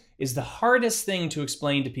is the hardest thing to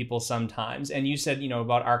explain to people sometimes. And you said,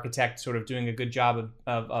 about Architect sort of doing a good job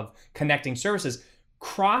of connecting services.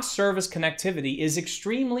 Cross-service connectivity is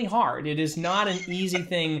extremely hard. It is not an easy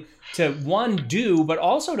thing to, one, do, but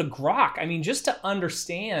also to grok. I mean, just to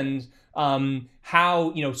understand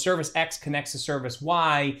how service X connects to service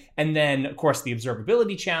Y, and then of course the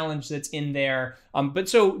observability challenge that's in there. But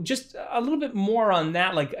so just a little bit more on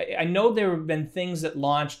that. Like, I know there have been things that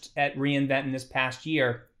launched at reInvent in this past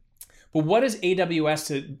year, but what is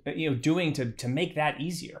AWS doing to make that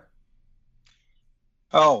easier?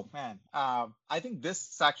 Oh man, I think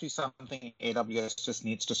this is actually something AWS just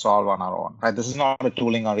needs to solve on our own, right? This is not a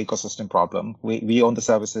tooling or ecosystem problem. We own the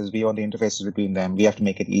services, we own the interfaces between them. We have to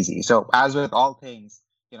make it easy. So as with all things,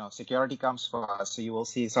 security comes first. So you will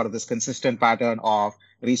see sort of this consistent pattern of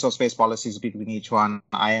resource-based policies between each one,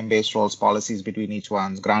 IAM-based roles policies between each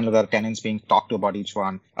one, granular tenants being talked to about each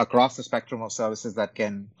one across the spectrum of services that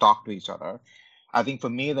can talk to each other. I think for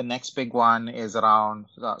me, the next big one is around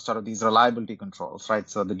sort of these reliability controls, right?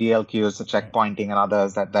 So the DLQs, the checkpointing and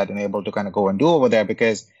others that enable to kind of go and do over there,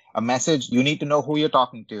 because a message, you need to know who you're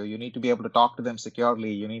talking to. You need to be able to talk to them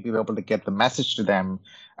securely. You need to be able to get the message to them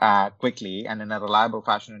quickly and in a reliable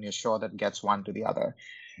fashion, and you're sure that gets one to the other.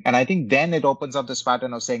 And I think then it opens up this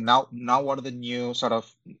pattern of saying, now what are the new sort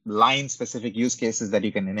of line specific use cases that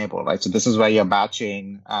you can enable, right? So this is where your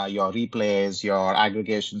batching, your replays, your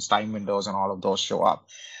aggregations, time windows, and all of those show up.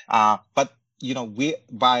 But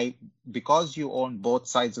because you own both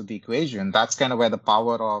sides of the equation, that's kind of where the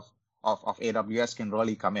power of AWS can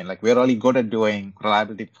really come in. Like, we're really good at doing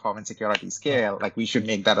reliability, performance, security, scale. Like, we should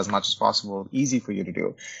make that as much as possible easy for you to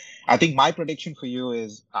do. I think my prediction for you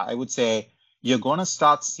is, I would say, you're going to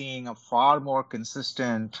start seeing a far more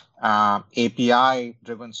consistent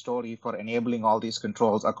API-driven story for enabling all these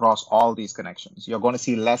controls across all these connections. You're going to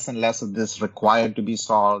see less and less of this required to be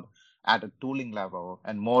solved at a tooling level,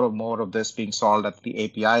 and more of this being solved at the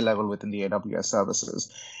API level within the AWS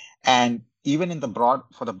services. And even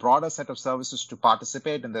for the broader set of services to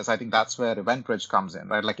participate in this, I think that's where EventBridge comes in,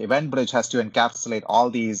 right? Like, EventBridge has to encapsulate all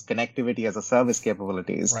these connectivity as a service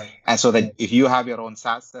capabilities. Right. And so that if you have your own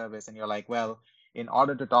SaaS service and you're like, well, in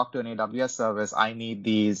order to talk to an AWS service, I need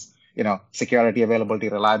these, security, availability,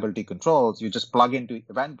 reliability controls, you just plug into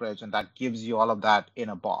EventBridge and that gives you all of that in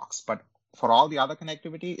a box. But for all the other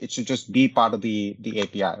connectivity, it should just be part of the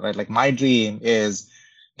API, right? Like, my dream is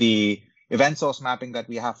the event source mapping that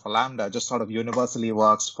we have for Lambda just sort of universally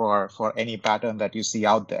works for any pattern that you see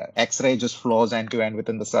out there. X-ray just flows end to end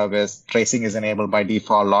within the service. Tracing is enabled by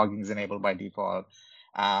default. Logging is enabled by default.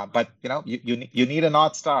 But you need a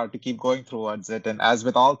North Star to keep going towards it. And as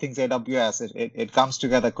with all things AWS, it comes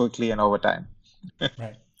together quickly and over time.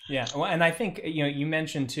 Right. Yeah. Well, and I think you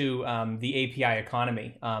mentioned too the API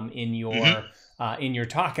economy in your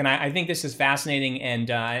talk, and I think this is fascinating. And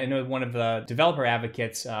I know one of the developer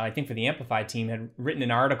advocates, I think for the Amplify team, had written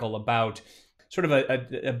an article about sort of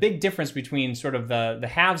a big difference between sort of the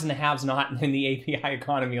haves and the haves not in the API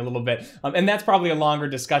economy a little bit. And that's probably a longer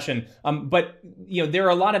discussion. But there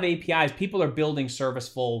are a lot of APIs. People are building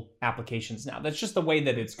serviceful applications now. That's just the way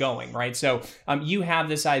that it's going, right? So you have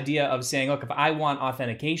this idea of saying, look, if I want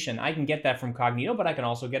authentication, I can get that from Cognito, but I can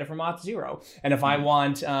also get it from Auth0. And if I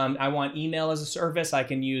want email as a service, I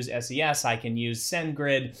can use SES. I can use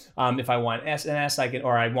SendGrid. If I want SNS,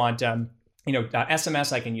 I want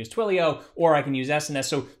SMS, I can use Twilio, or I can use SNS.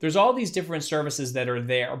 So there's all these different services that are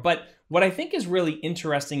there. But what I think is really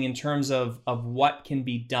interesting in terms of what can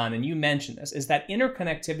be done, and you mentioned this, is that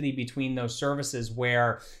interconnectivity between those services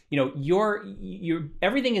where,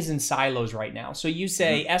 everything is in silos right now. So you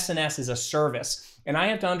say SNS is a service, and I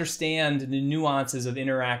have to understand the nuances of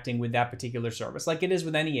interacting with that particular service, like it is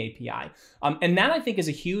with any API. And that, I think, is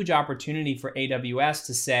a huge opportunity for AWS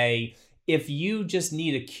to say, if you just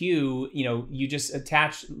need a queue, you just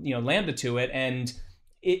attach, Lambda to it, and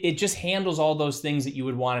it just handles all those things that you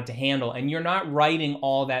would want it to handle. And you're not writing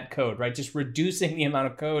all that code, right? Just reducing the amount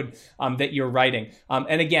of code that you're writing.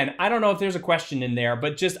 And again, I don't know if there's a question in there,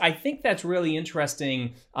 but I think that's really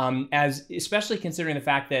interesting, especially considering the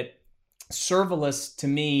fact that serverless to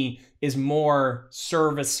me is more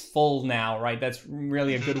serviceful now, right? That's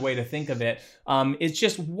really a good way to think of it. It's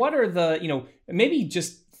just, what are the, maybe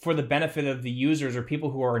just for the benefit of the users or people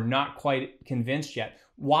who are not quite convinced yet,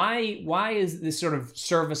 why is this sort of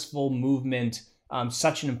serviceful movement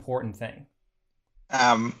such an important thing?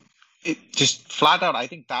 It just flat out, I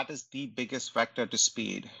think that is the biggest vector to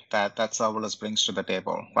speed that serverless brings to the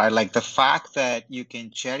table, right? Like, the fact that you can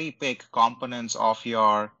cherry pick components of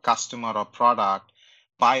your customer or product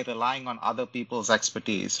by relying on other people's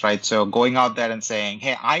expertise, right? So going out there and saying,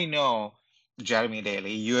 hey, I know, Jeremy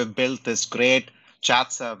Daly, you have built this great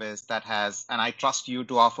chat service that has, and I trust you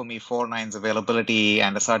to offer me 4 nines availability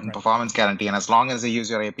and a certain performance guarantee. And as long as I use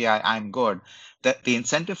your API, I'm good. The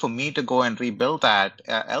incentive for me to go and rebuild that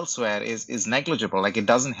elsewhere is negligible. Like, it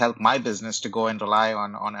doesn't help my business to go and rely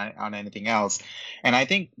on anything else. And I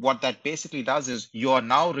think what that basically does is you are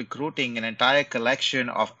now recruiting an entire collection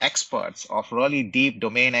of experts, of really deep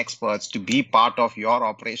domain experts, to be part of your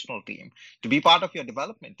operational team, to be part of your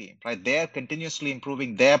development team, right? They're continuously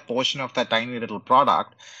improving their portion of that tiny little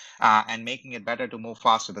product. And making it better to move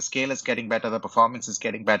faster. The scale is getting better, the performance is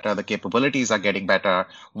getting better, the capabilities are getting better,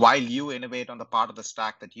 while you innovate on the part of the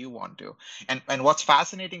stack that you want to. And what's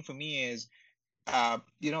fascinating for me is,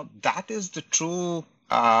 that is the true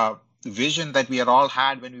vision that we had all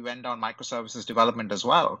had when we went down microservices development as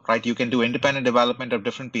well, right? You can do independent development of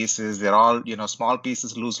different pieces. They're all, small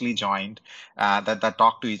pieces loosely joined that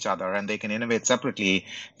talk to each other, and they can innovate separately.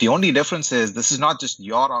 The only difference is this is not just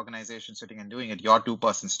your organization sitting and doing it, your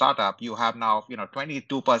two-person startup. You have now,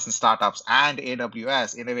 22-person startups and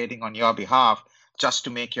AWS innovating on your behalf just to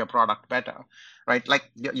make your product better. Right? Like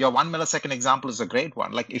your 1 millisecond example is a great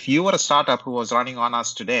one. Like if you were a startup who was running on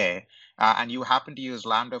us today, and you happen to use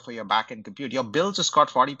Lambda for your backend compute, your bill just got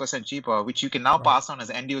 40% cheaper, which you can now pass on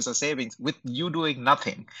as end user savings with you doing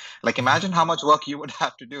nothing. Like imagine how much work you would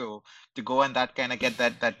have to do to go and that kind of get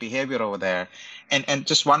that behavior over there. And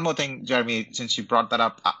just one more thing, Jeremy, since you brought that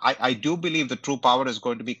up, I do believe the true power is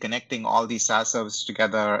going to be connecting all these SaaS services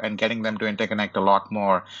together and getting them to interconnect a lot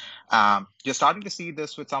more. You're starting to see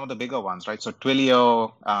this with some of the bigger ones, right? So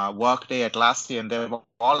Twilio, Workday, Atlassian, they've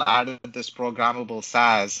all added this programmable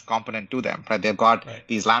SaaS component to them, right? They've got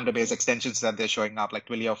these Lambda-based extensions that they're showing up, like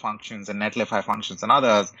Twilio functions and Netlify functions and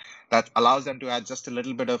others, that allows them to add just a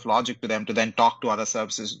little bit of logic to them to then talk to other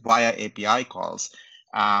services via API calls,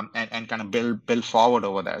 and kind of build forward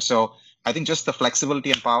over there. So I think just the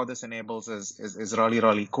flexibility and power this enables is really,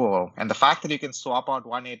 really cool. And the fact that you can swap out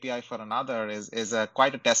one API for another is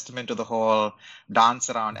quite a testament to the whole dance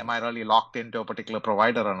around, am I really locked into a particular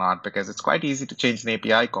provider or not? Because it's quite easy to change an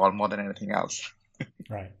API call more than anything else.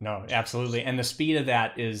 Right. No, absolutely. And the speed of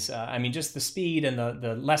that is, just the speed and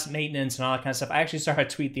the less maintenance and all that kind of stuff. I actually saw a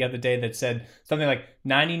tweet the other day that said something like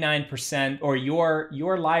 99% or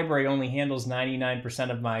your library only handles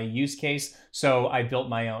 99% of my use case. So I built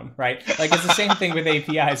my own, right? Like it's the same thing with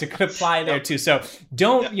APIs. It could apply there too. So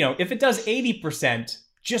don't, if it does 80%,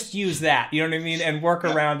 just use that, you know what I mean? And work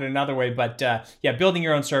around it another way. But building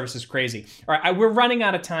your own service is crazy. All right, we're running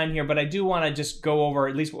out of time here, but I do want to just go over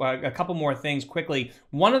at least a couple more things quickly.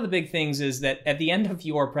 One of the big things is that at the end of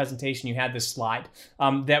your presentation, you had this slide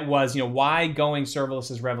that was, why going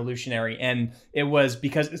serverless is revolutionary. And it was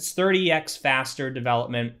because it's 30x faster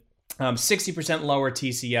development, 60% lower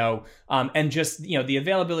TCO, and just, the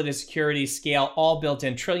availability, security, scale, all built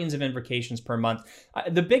in, trillions of invocations per month.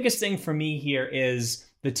 The biggest thing for me here is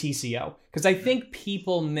the TCO, because I think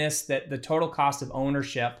people miss that the total cost of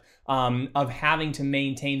ownership of having to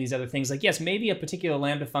maintain these other things. Like, yes, maybe a particular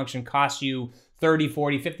Lambda function costs you $30,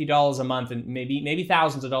 $40, $50 a month, and maybe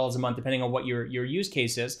thousands of dollars a month, depending on what your use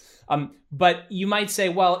case is. But you might say,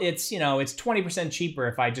 well, it's 20% cheaper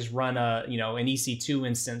if I just run an EC2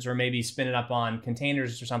 instance, or maybe spin it up on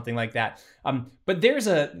containers or something like that. But there's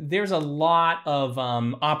a lot of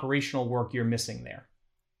operational work you're missing there.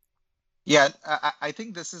 Yeah, I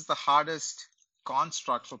think this is the hardest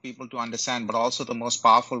construct for people to understand, but also the most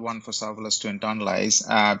powerful one for serverless to internalize.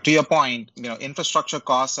 To your point, infrastructure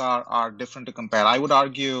costs are different to compare. I would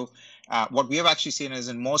argue what we have actually seen is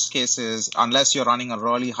in most cases, unless you're running a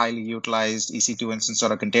really highly utilized EC2 instance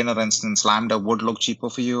or a container instance, Lambda would look cheaper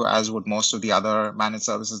for you, as would most of the other managed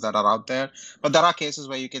services that are out there. But there are cases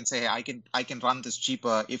where you can say, hey, I can run this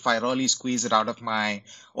cheaper if I really squeeze it out of my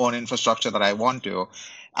own infrastructure that I want to.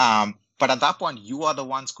 But at that point, you are the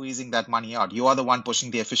one squeezing that money out. You are the one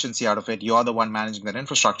pushing the efficiency out of it. You are the one managing that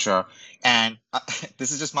infrastructure. And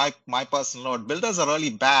this is just my personal note. Builders are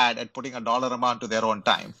really bad at putting a dollar amount to their own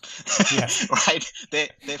time, yes. Right? They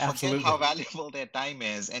forget how valuable their time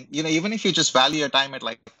is. And, even if you just value your time at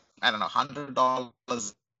 $100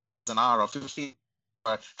 an hour or $50,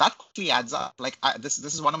 that quickly adds up. Like this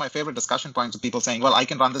is one of my favorite discussion points of people saying, well, I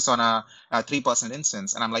can run this on a 3-person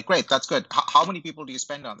instance. And I'm like, great, that's good. How many people do you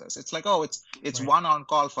spend on this? It's like, oh, it's right. One on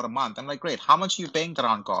call for a month. I'm like, great. How much are you paying per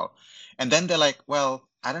on call? And then they're like, well,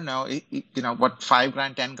 I don't know, what,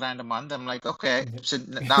 $5,000, $10,000 a month? I'm like, okay. So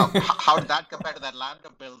now how did that compare to that Lambda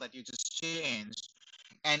bill that you just changed?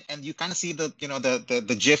 And you kind of see the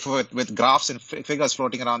GIF with graphs and figures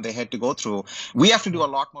floating around their head to go through. We have to do a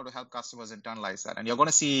lot more to help customers internalize that. And you're going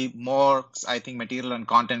to see more, I think, material and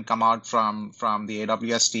content come out from the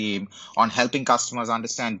AWS team on helping customers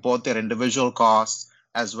understand both their individual costs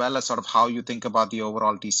as well as sort of how you think about the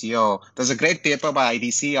overall TCO. There's a great paper by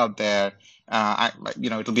IDC out there.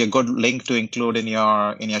 It'll be a good link to include in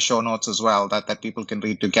your show notes as well that people can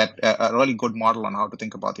read to get a really good model on how to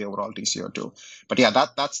think about the overall TCO too. But yeah,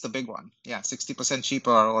 that's the big one. Yeah, 60%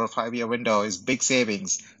 cheaper or a 5-year window is big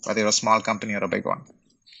savings, whether you're a small company or a big one.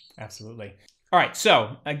 Absolutely. All right.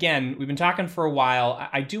 So again, we've been talking for a while.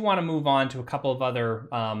 I do want to move on to a couple of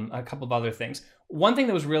other things. One thing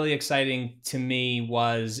that was really exciting to me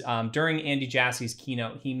was during Andy Jassy's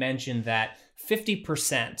keynote, he mentioned that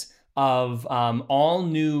 50% of all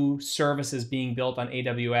new services being built on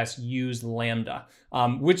AWS use Lambda,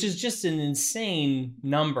 which is just an insane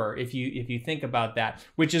number if you think about that,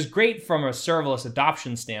 which is great from a serverless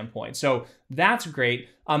adoption standpoint. So that's great.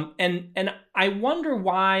 And I wonder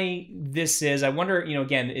why this is. I wonder,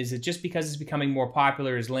 again, is it just because it's becoming more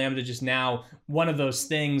popular? Is Lambda just now one of those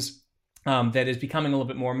things that is becoming a little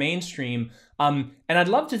bit more mainstream? And I'd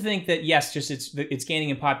love to think that, yes, just it's gaining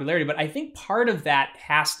in popularity, but I think part of that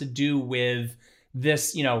has to do with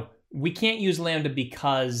this, we can't use Lambda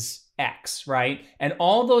because X, right? And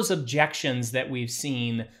all those objections that we've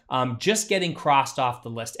seen just getting crossed off the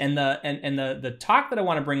list. And the talk that I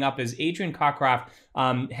want to bring up is Adrian Cockcroft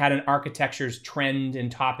had an architecture's trend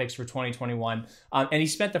and topics for 2021. And he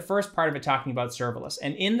spent the first part of it talking about serverless.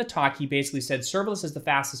 And in the talk, he basically said serverless is the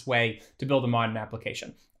fastest way to build a modern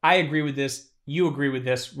application. I agree with this. You agree with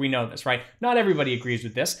this. We know this, right? Not everybody agrees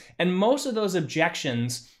with this. And most of those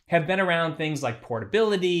objections have been around things like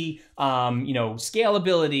portability,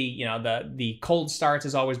 scalability. The cold starts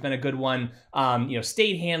has always been a good one.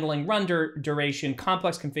 State handling, run duration,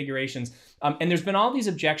 complex configurations, and there's been all these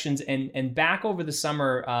objections. And back over the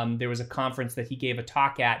summer, there was a conference that he gave a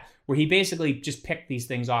talk at where he basically just picked these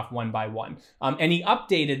things off one by one, and he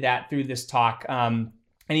updated that through this talk.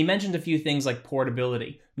 And he mentioned a few things like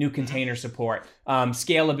portability, new container support,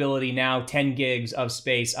 scalability, now 10 gigs of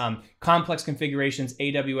space, complex configurations,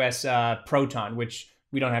 AWS Proton, which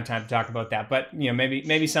we don't have time to talk about that, but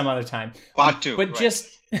maybe some other time. Part two. But right.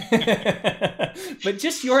 but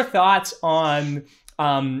just your thoughts on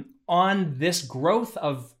this growth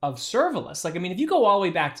of serverless. Like, if you go all the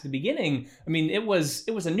way back to the beginning, it was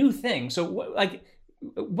a new thing. So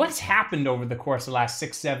what's happened over the course of the last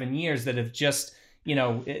 6-7 years that have just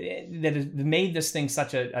that has made this thing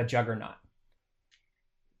such a juggernaut?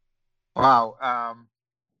 Wow.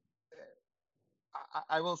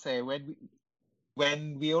 I will say when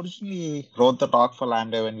we originally wrote the talk for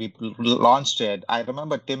Lambda, when we launched it, I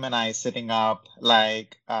remember Tim and I sitting up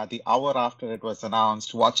the hour after it was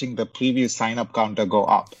announced, watching the previous sign-up counter go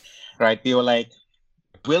up, right? We were like,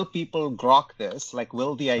 will people grok this?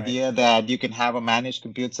 Will the idea that you can have a managed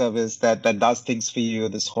compute service that does things for you,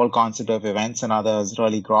 this whole concept of events and others,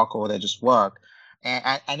 really grok over there, just work?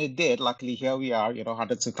 And it did. Luckily, here we are,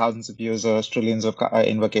 hundreds of thousands of users, trillions of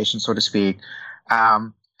invocations, so to speak.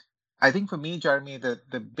 I think for me, Jeremy,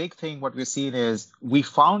 the big thing, what we're seeing is we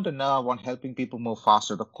found a nerve on helping people move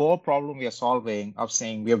faster. The core problem we are solving of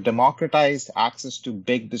saying we have democratized access to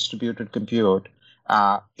big distributed compute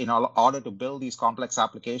in order to build these complex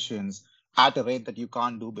applications at a rate that you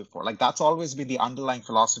can't do before. That's always been the underlying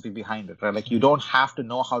philosophy behind it, right? You don't have to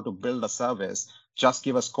know how to build a service, just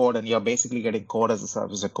give us code and you're basically getting code as a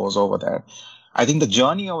service that goes over there. I think the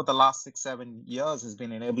journey over the last 6-7 years has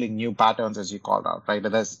been enabling new patterns, as you called out, right?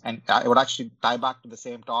 And I would actually tie back to the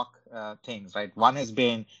same talk things, right? One has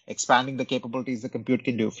been expanding the capabilities the compute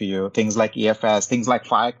can do for you, things like EFS, things like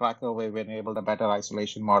Firecracker, where we enabled a better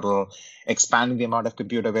isolation model, expanding the amount of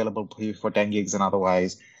compute available for you for 10 gigs and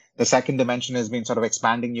otherwise. The second dimension has been sort of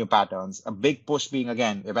expanding new patterns, a big push being,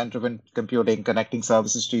 again, event-driven computing, connecting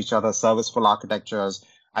services to each other, serviceful architectures.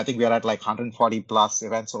 I think we are at 140 plus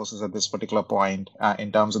event sources at this particular point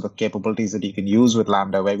in terms of the capabilities that you can use with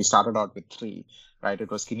Lambda, where we started out with 3, right? It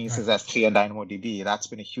was Kinesis, S3, and DynamoDB. That's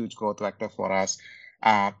been a huge growth vector for us.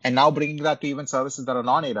 And now bringing that to even services that are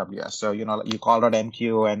non-AWS. So, you called out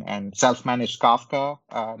MQ and self-managed Kafka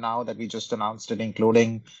now that we just announced it,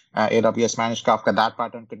 including AWS managed Kafka. That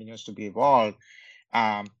pattern continues to be evolved.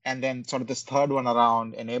 And then sort of this third one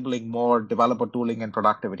around enabling more developer tooling and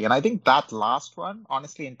productivity. And I think that last one,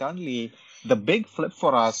 honestly, internally, the big flip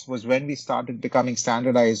for us was when we started becoming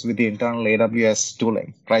standardized with the internal AWS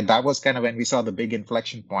tooling, right? That was kind of when we saw the big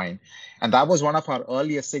inflection point. And that was one of our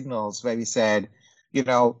earliest signals where we said, you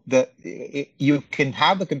can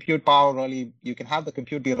have the compute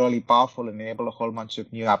be really powerful and enable a whole bunch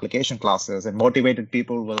of new application classes, and motivated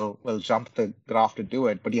people will jump the graph to do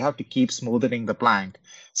it. But you have to keep smoothing the plank,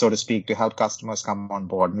 so to speak, to help customers come on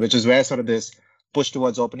board, which is where sort of this push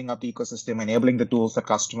towards opening up the ecosystem, enabling the tools that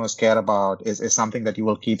customers care about is something that you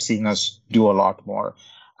will keep seeing us do a lot more.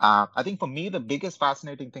 I think for me, the biggest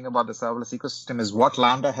fascinating thing about the serverless ecosystem is what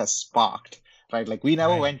Lambda has sparked, right? We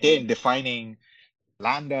never went in defining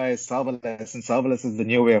Lambda is serverless and serverless is the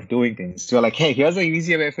new way of doing things. So you're like, hey, here's an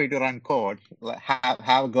easier way for you to run code.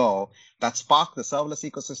 Have a go. That sparked the serverless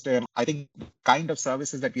ecosystem. I think the kind of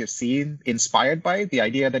services that we have seen inspired by the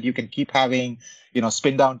idea that you can keep having,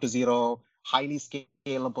 spin down to zero, highly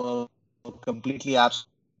scalable, completely apps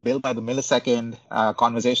built by the millisecond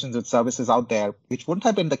conversations with services out there, which wouldn't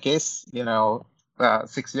have been the case,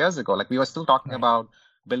 6 years ago. We were still talking about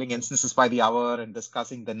billing instances by the hour and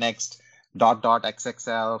discussing the next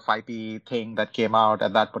XXL 5P thing that came out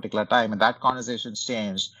at that particular time. And that conversation's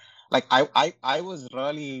changed. Like I was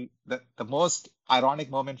really, the most ironic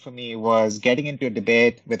moment for me was getting into a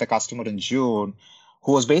debate with a customer in June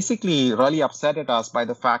who was basically really upset at us by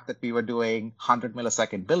the fact that we were doing 100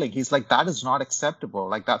 millisecond billing. He's like, that is not acceptable.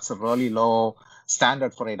 Like, that's a really low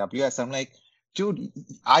standard for AWS. I'm like, dude,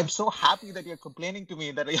 I'm so happy that you're complaining to me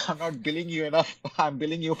that I'm not billing you enough. I'm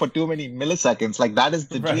billing you for too many milliseconds. Like, that is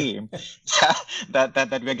the dream.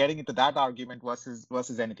 that we're getting into that argument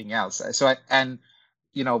versus anything else. So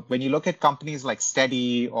when you look at companies like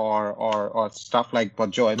Steady or stuff like what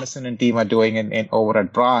Joe Emerson and team are doing in over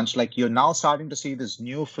at Branch, like you're now starting to see this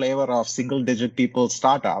new flavor of single-digit people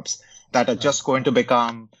startups that are just going to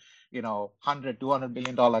become, $100, $200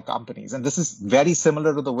 million companies. And this is very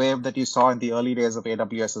similar to the wave that you saw in the early days of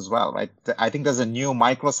AWS as well, right? I think there's a new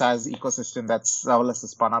micro SaaS ecosystem that's serverless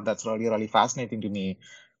has spun up that's really, really fascinating to me,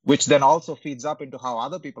 which then also feeds up into how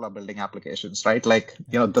other people are building applications, right? Like,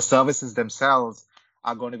 the services themselves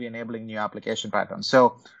are going to be enabling new application patterns.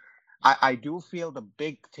 So I do feel the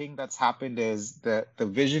big thing that's happened is the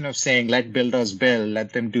vision of saying, let builders build,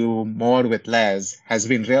 let them do more with less has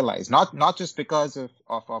been realized. Not just because of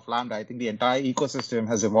Lambda. I think the entire ecosystem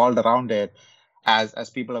has evolved around it as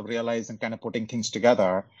people have realized and kind of putting things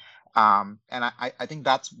together. And I think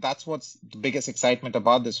that's what's the biggest excitement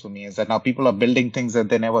about this for me, is that now people are building things that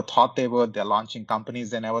they never thought they would. They're launching companies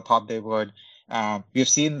they never thought they would. We've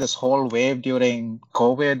seen this whole wave during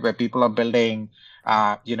COVID where people are building,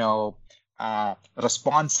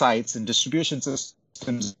 response sites and distribution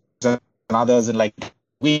systems and others in like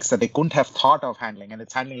weeks that they couldn't have thought of handling. And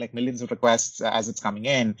it's handling like millions of requests as it's coming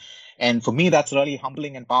in. And for me, that's really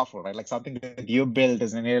humbling and powerful, right? Like something that you build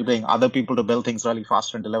is enabling other people to build things really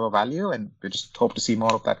faster and deliver value. And we just hope to see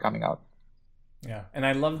more of that coming out. Yeah, and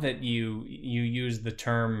I love that you use the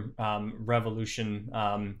term revolution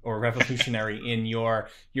or revolutionary in your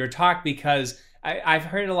talk, because I've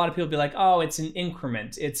heard a lot of people be like, oh, it's an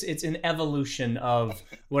increment, it's an evolution of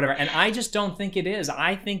whatever, and I just don't think it is.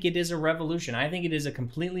 I think it is a revolution. I think it is a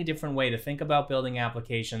completely different way to think about building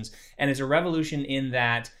applications, and it's a revolution in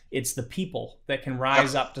that it's the people that can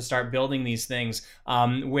rise up to start building these things,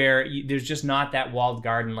 where there's just not that walled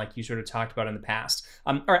garden like you sort of talked about in the past.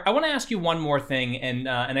 All right, I want to ask you one more thing, and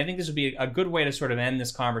I think this would be a good way to sort of end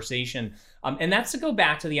this conversation, and that's to go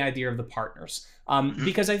back to the idea of the partners.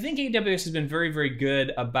 Because I think AWS has been very, very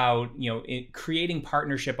good about creating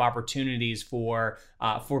partnership opportunities for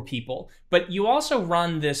people. But you also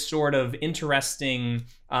run this sort of interesting,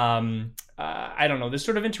 this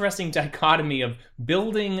sort of interesting dichotomy of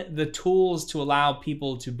building the tools to allow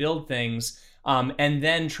people to build things, and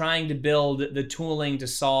then trying to build the tooling to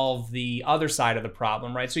solve the other side of the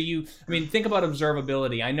problem, right? So think about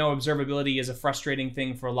observability. I know observability is a frustrating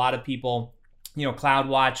thing for a lot of people.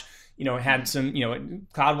 CloudWatch, had some,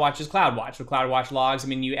 CloudWatch is CloudWatch with CloudWatch logs.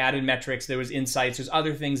 You added metrics, there was insights, there's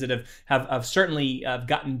other things that have certainly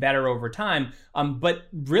gotten better over time. But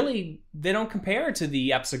really, they don't compare to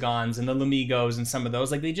the Epsagons and the Lumigos and some of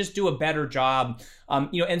those. Like, they just do a better job.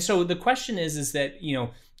 And so the question is that,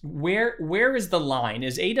 where is the line?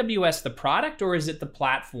 Is AWS the product or is it the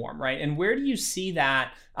platform, right? And where do you see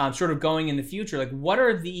that sort of going in the future? Like, what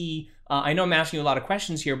are the I know I'm asking you a lot of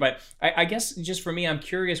questions here, but I guess just for me, I'm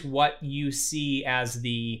curious what you see as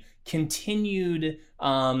the continued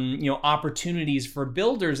opportunities for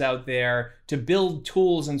builders out there to build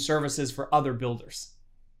tools and services for other builders.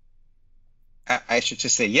 I should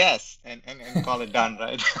just say yes and call it done,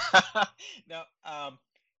 right? Now,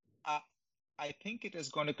 I think it is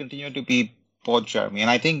going to continue to be both, Jeremy. And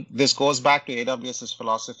I think this goes back to AWS's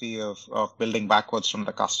philosophy of building backwards from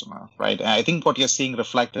the customer, right? And I think what you're seeing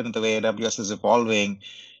reflected in the way AWS is evolving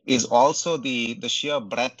is also the sheer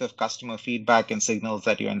breadth of customer feedback and signals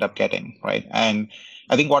that you end up getting, right? And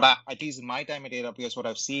I think at least in my time at AWS, what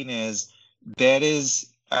I've seen is there's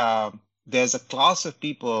a class of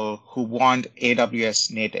people who want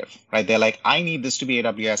AWS native, right? They're like, I need this to be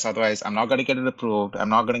AWS, otherwise I'm not going to get it approved. I'm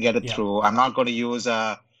not going to get it through. I'm not going to use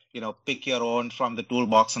pick your own from the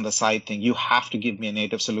toolbox on the side thing. You have to give me a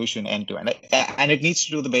native solution end to end. And it needs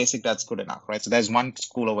to do the basic, that's good enough, right? So there's one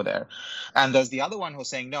school over there. And there's the other one who's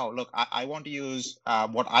saying, no, look, I want to use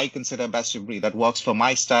what I consider best of breed that works for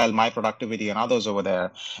my style, my productivity, and others over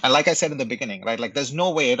there. And like I said in the beginning, right, like there's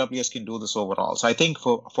no way AWS can do this overall. So I think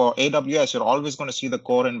for AWS, you're always going to see the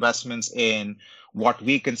core investments in what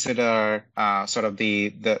we consider sort of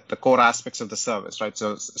the core aspects of the service, right?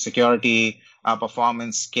 So security,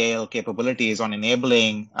 performance, scale, capabilities on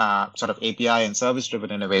enabling sort of API and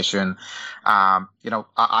service-driven innovation.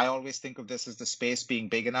 I always think of this as the space being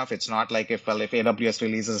big enough. It's not like if AWS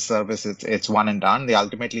releases a service, it's one and done.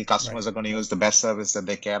 Ultimately, customers are going to use the best service that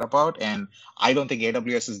they care about. And I don't think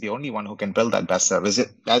AWS is the only one who can build that best service.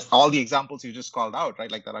 As all the examples you just called out,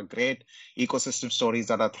 right? Like there are great ecosystem stories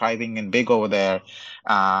that are thriving and big over there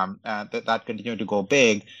that continue to go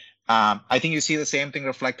big. I think you see the same thing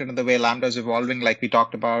reflected in the way Lambda is evolving, like we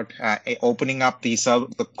talked about, opening up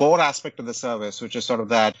the core aspect of the service, which is sort of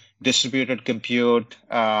that distributed compute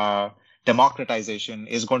democratization,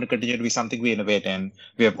 is going to continue to be something we innovate in.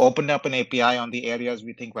 We have opened up an API on the areas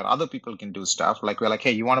we think where other people can do stuff. Like we're like,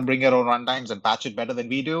 hey, you want to bring your own runtimes and patch it better than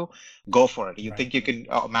we do? Go for it. You think you can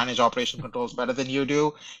manage operation controls better than you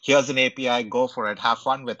do? Here's an API. Go for it. Have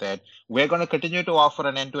fun with it. We're going to continue to offer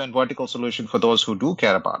an end-to-end vertical solution for those who do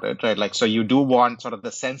care about it, right? Like, so you do want sort of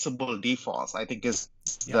the sensible defaults, I think is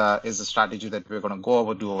the strategy that we're going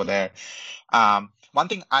to do over there. One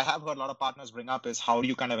thing I have heard a lot of partners bring up is how do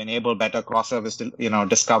you kind of enable better cross-service,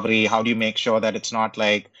 discovery? How do you make sure that it's not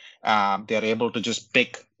like they're able to just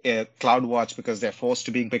pick CloudWatch because they're forced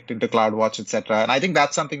to being picked into CloudWatch, etc. And I think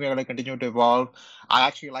that's something we're going to continue to evolve. I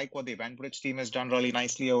actually like what the EventBridge team has done really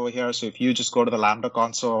nicely over here. So if you just go to the Lambda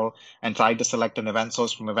console and try to select an event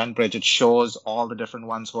source from EventBridge, it shows all the different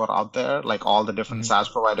ones who are out there, like all the different SaaS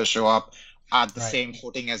providers show up at the same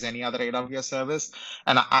footing as any other AWS service.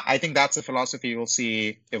 And I think that's a philosophy we'll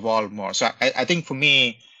see evolve more. So I think for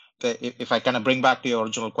me, if I kind of bring back to your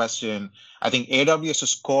original question, I think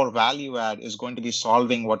AWS's core value add is going to be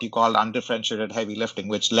solving what you call undifferentiated heavy lifting,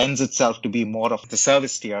 which lends itself to be more of the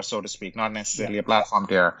service tier, so to speak, not necessarily a platform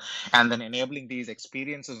tier. And then enabling these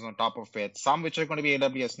experiences on top of it, some which are going to be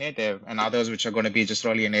AWS native and others which are going to be just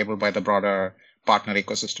really enabled by the broader partner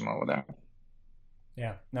ecosystem over there.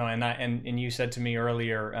 Yeah, no, and you said to me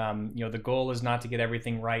earlier, the goal is not to get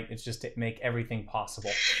everything right; it's just to make everything possible.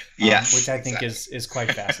 Yes, which I think is quite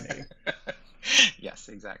fascinating. Yes,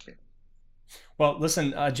 exactly. Well,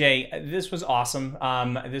 listen, Jay, this was awesome.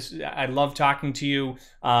 I love talking to you.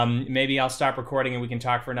 Maybe I'll stop recording and we can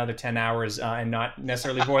talk for another 10 hours and not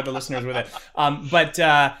necessarily bore the listeners with it. But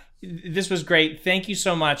this was great. Thank you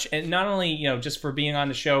so much. And not only, just for being on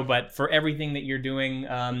the show, but for everything that you're doing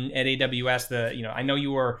at AWS. I know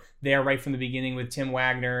you were there right from the beginning with Tim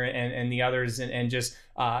Wagner and the others and just,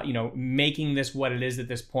 making this what it is at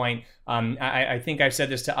this point. I think I've said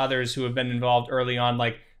this to others who have been involved early on,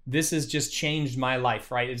 like, this has just changed my life,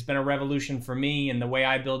 right? It's been a revolution for me and the way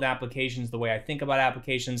I build applications, the way I think about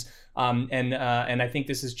applications. And I think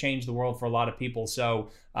this has changed the world for a lot of people. So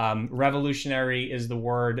revolutionary is the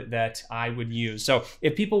word that I would use. So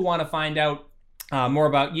if people want to find out more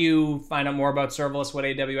about you, find out more about serverless, what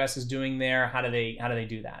AWS is doing there, how do they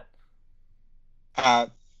do that?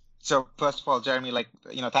 So first of all, Jeremy,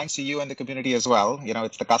 thanks to you and the community as well.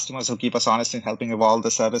 It's the customers who keep us honest in helping evolve the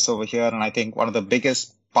service over here. And I think one of the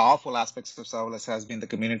biggest powerful aspects of serverless has been the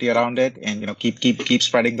community around it, and keep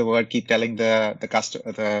spreading the word, keep telling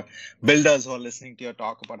the builders who are listening to your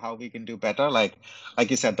talk about how we can do better. Like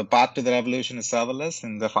you said, the path to the revolution is serverless,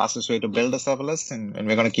 and the fastest way to build a serverless, and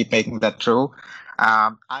we're going to keep making that true.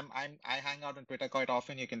 I hang out on Twitter quite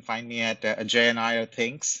often. You can find me at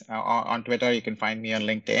JNIRThinks on Twitter. You can find me on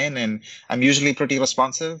LinkedIn, and I'm usually pretty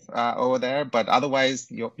responsive over there. But otherwise,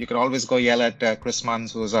 you can always go yell at Chris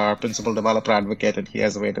Munns, who's our principal developer advocate, and he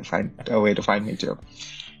has a way to find me too.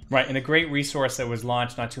 Right, and a great resource that was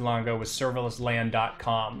launched not too long ago was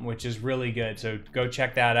serverlessland.com, which is really good. So go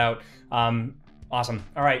check that out. Awesome.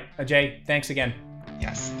 All right, Ajay, thanks again.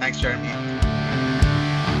 Yes, thanks, Jeremy.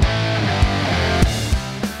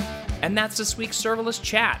 And that's this week's Serverless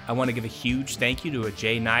Chat. I want to give a huge thank you to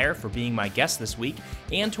Ajay Nair for being my guest this week,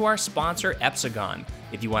 and to our sponsor, Epsagon.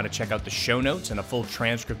 If you want to check out the show notes and a full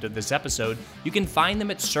transcript of this episode, you can find them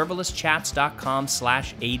at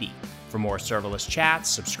serverlesschats.com/80. For more serverless chats,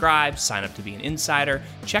 subscribe, sign up to be an insider,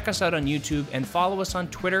 check us out on YouTube, and follow us on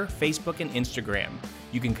Twitter, Facebook, and Instagram.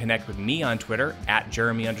 You can connect with me on Twitter at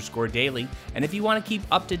Jeremy_Daily, and if you want to keep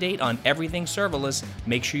up to date on everything serverless,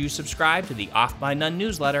 make sure you subscribe to the Off by None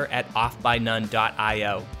newsletter at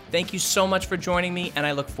offbynone.io. Thank you so much for joining me, and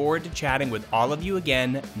I look forward to chatting with all of you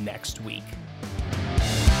again next week.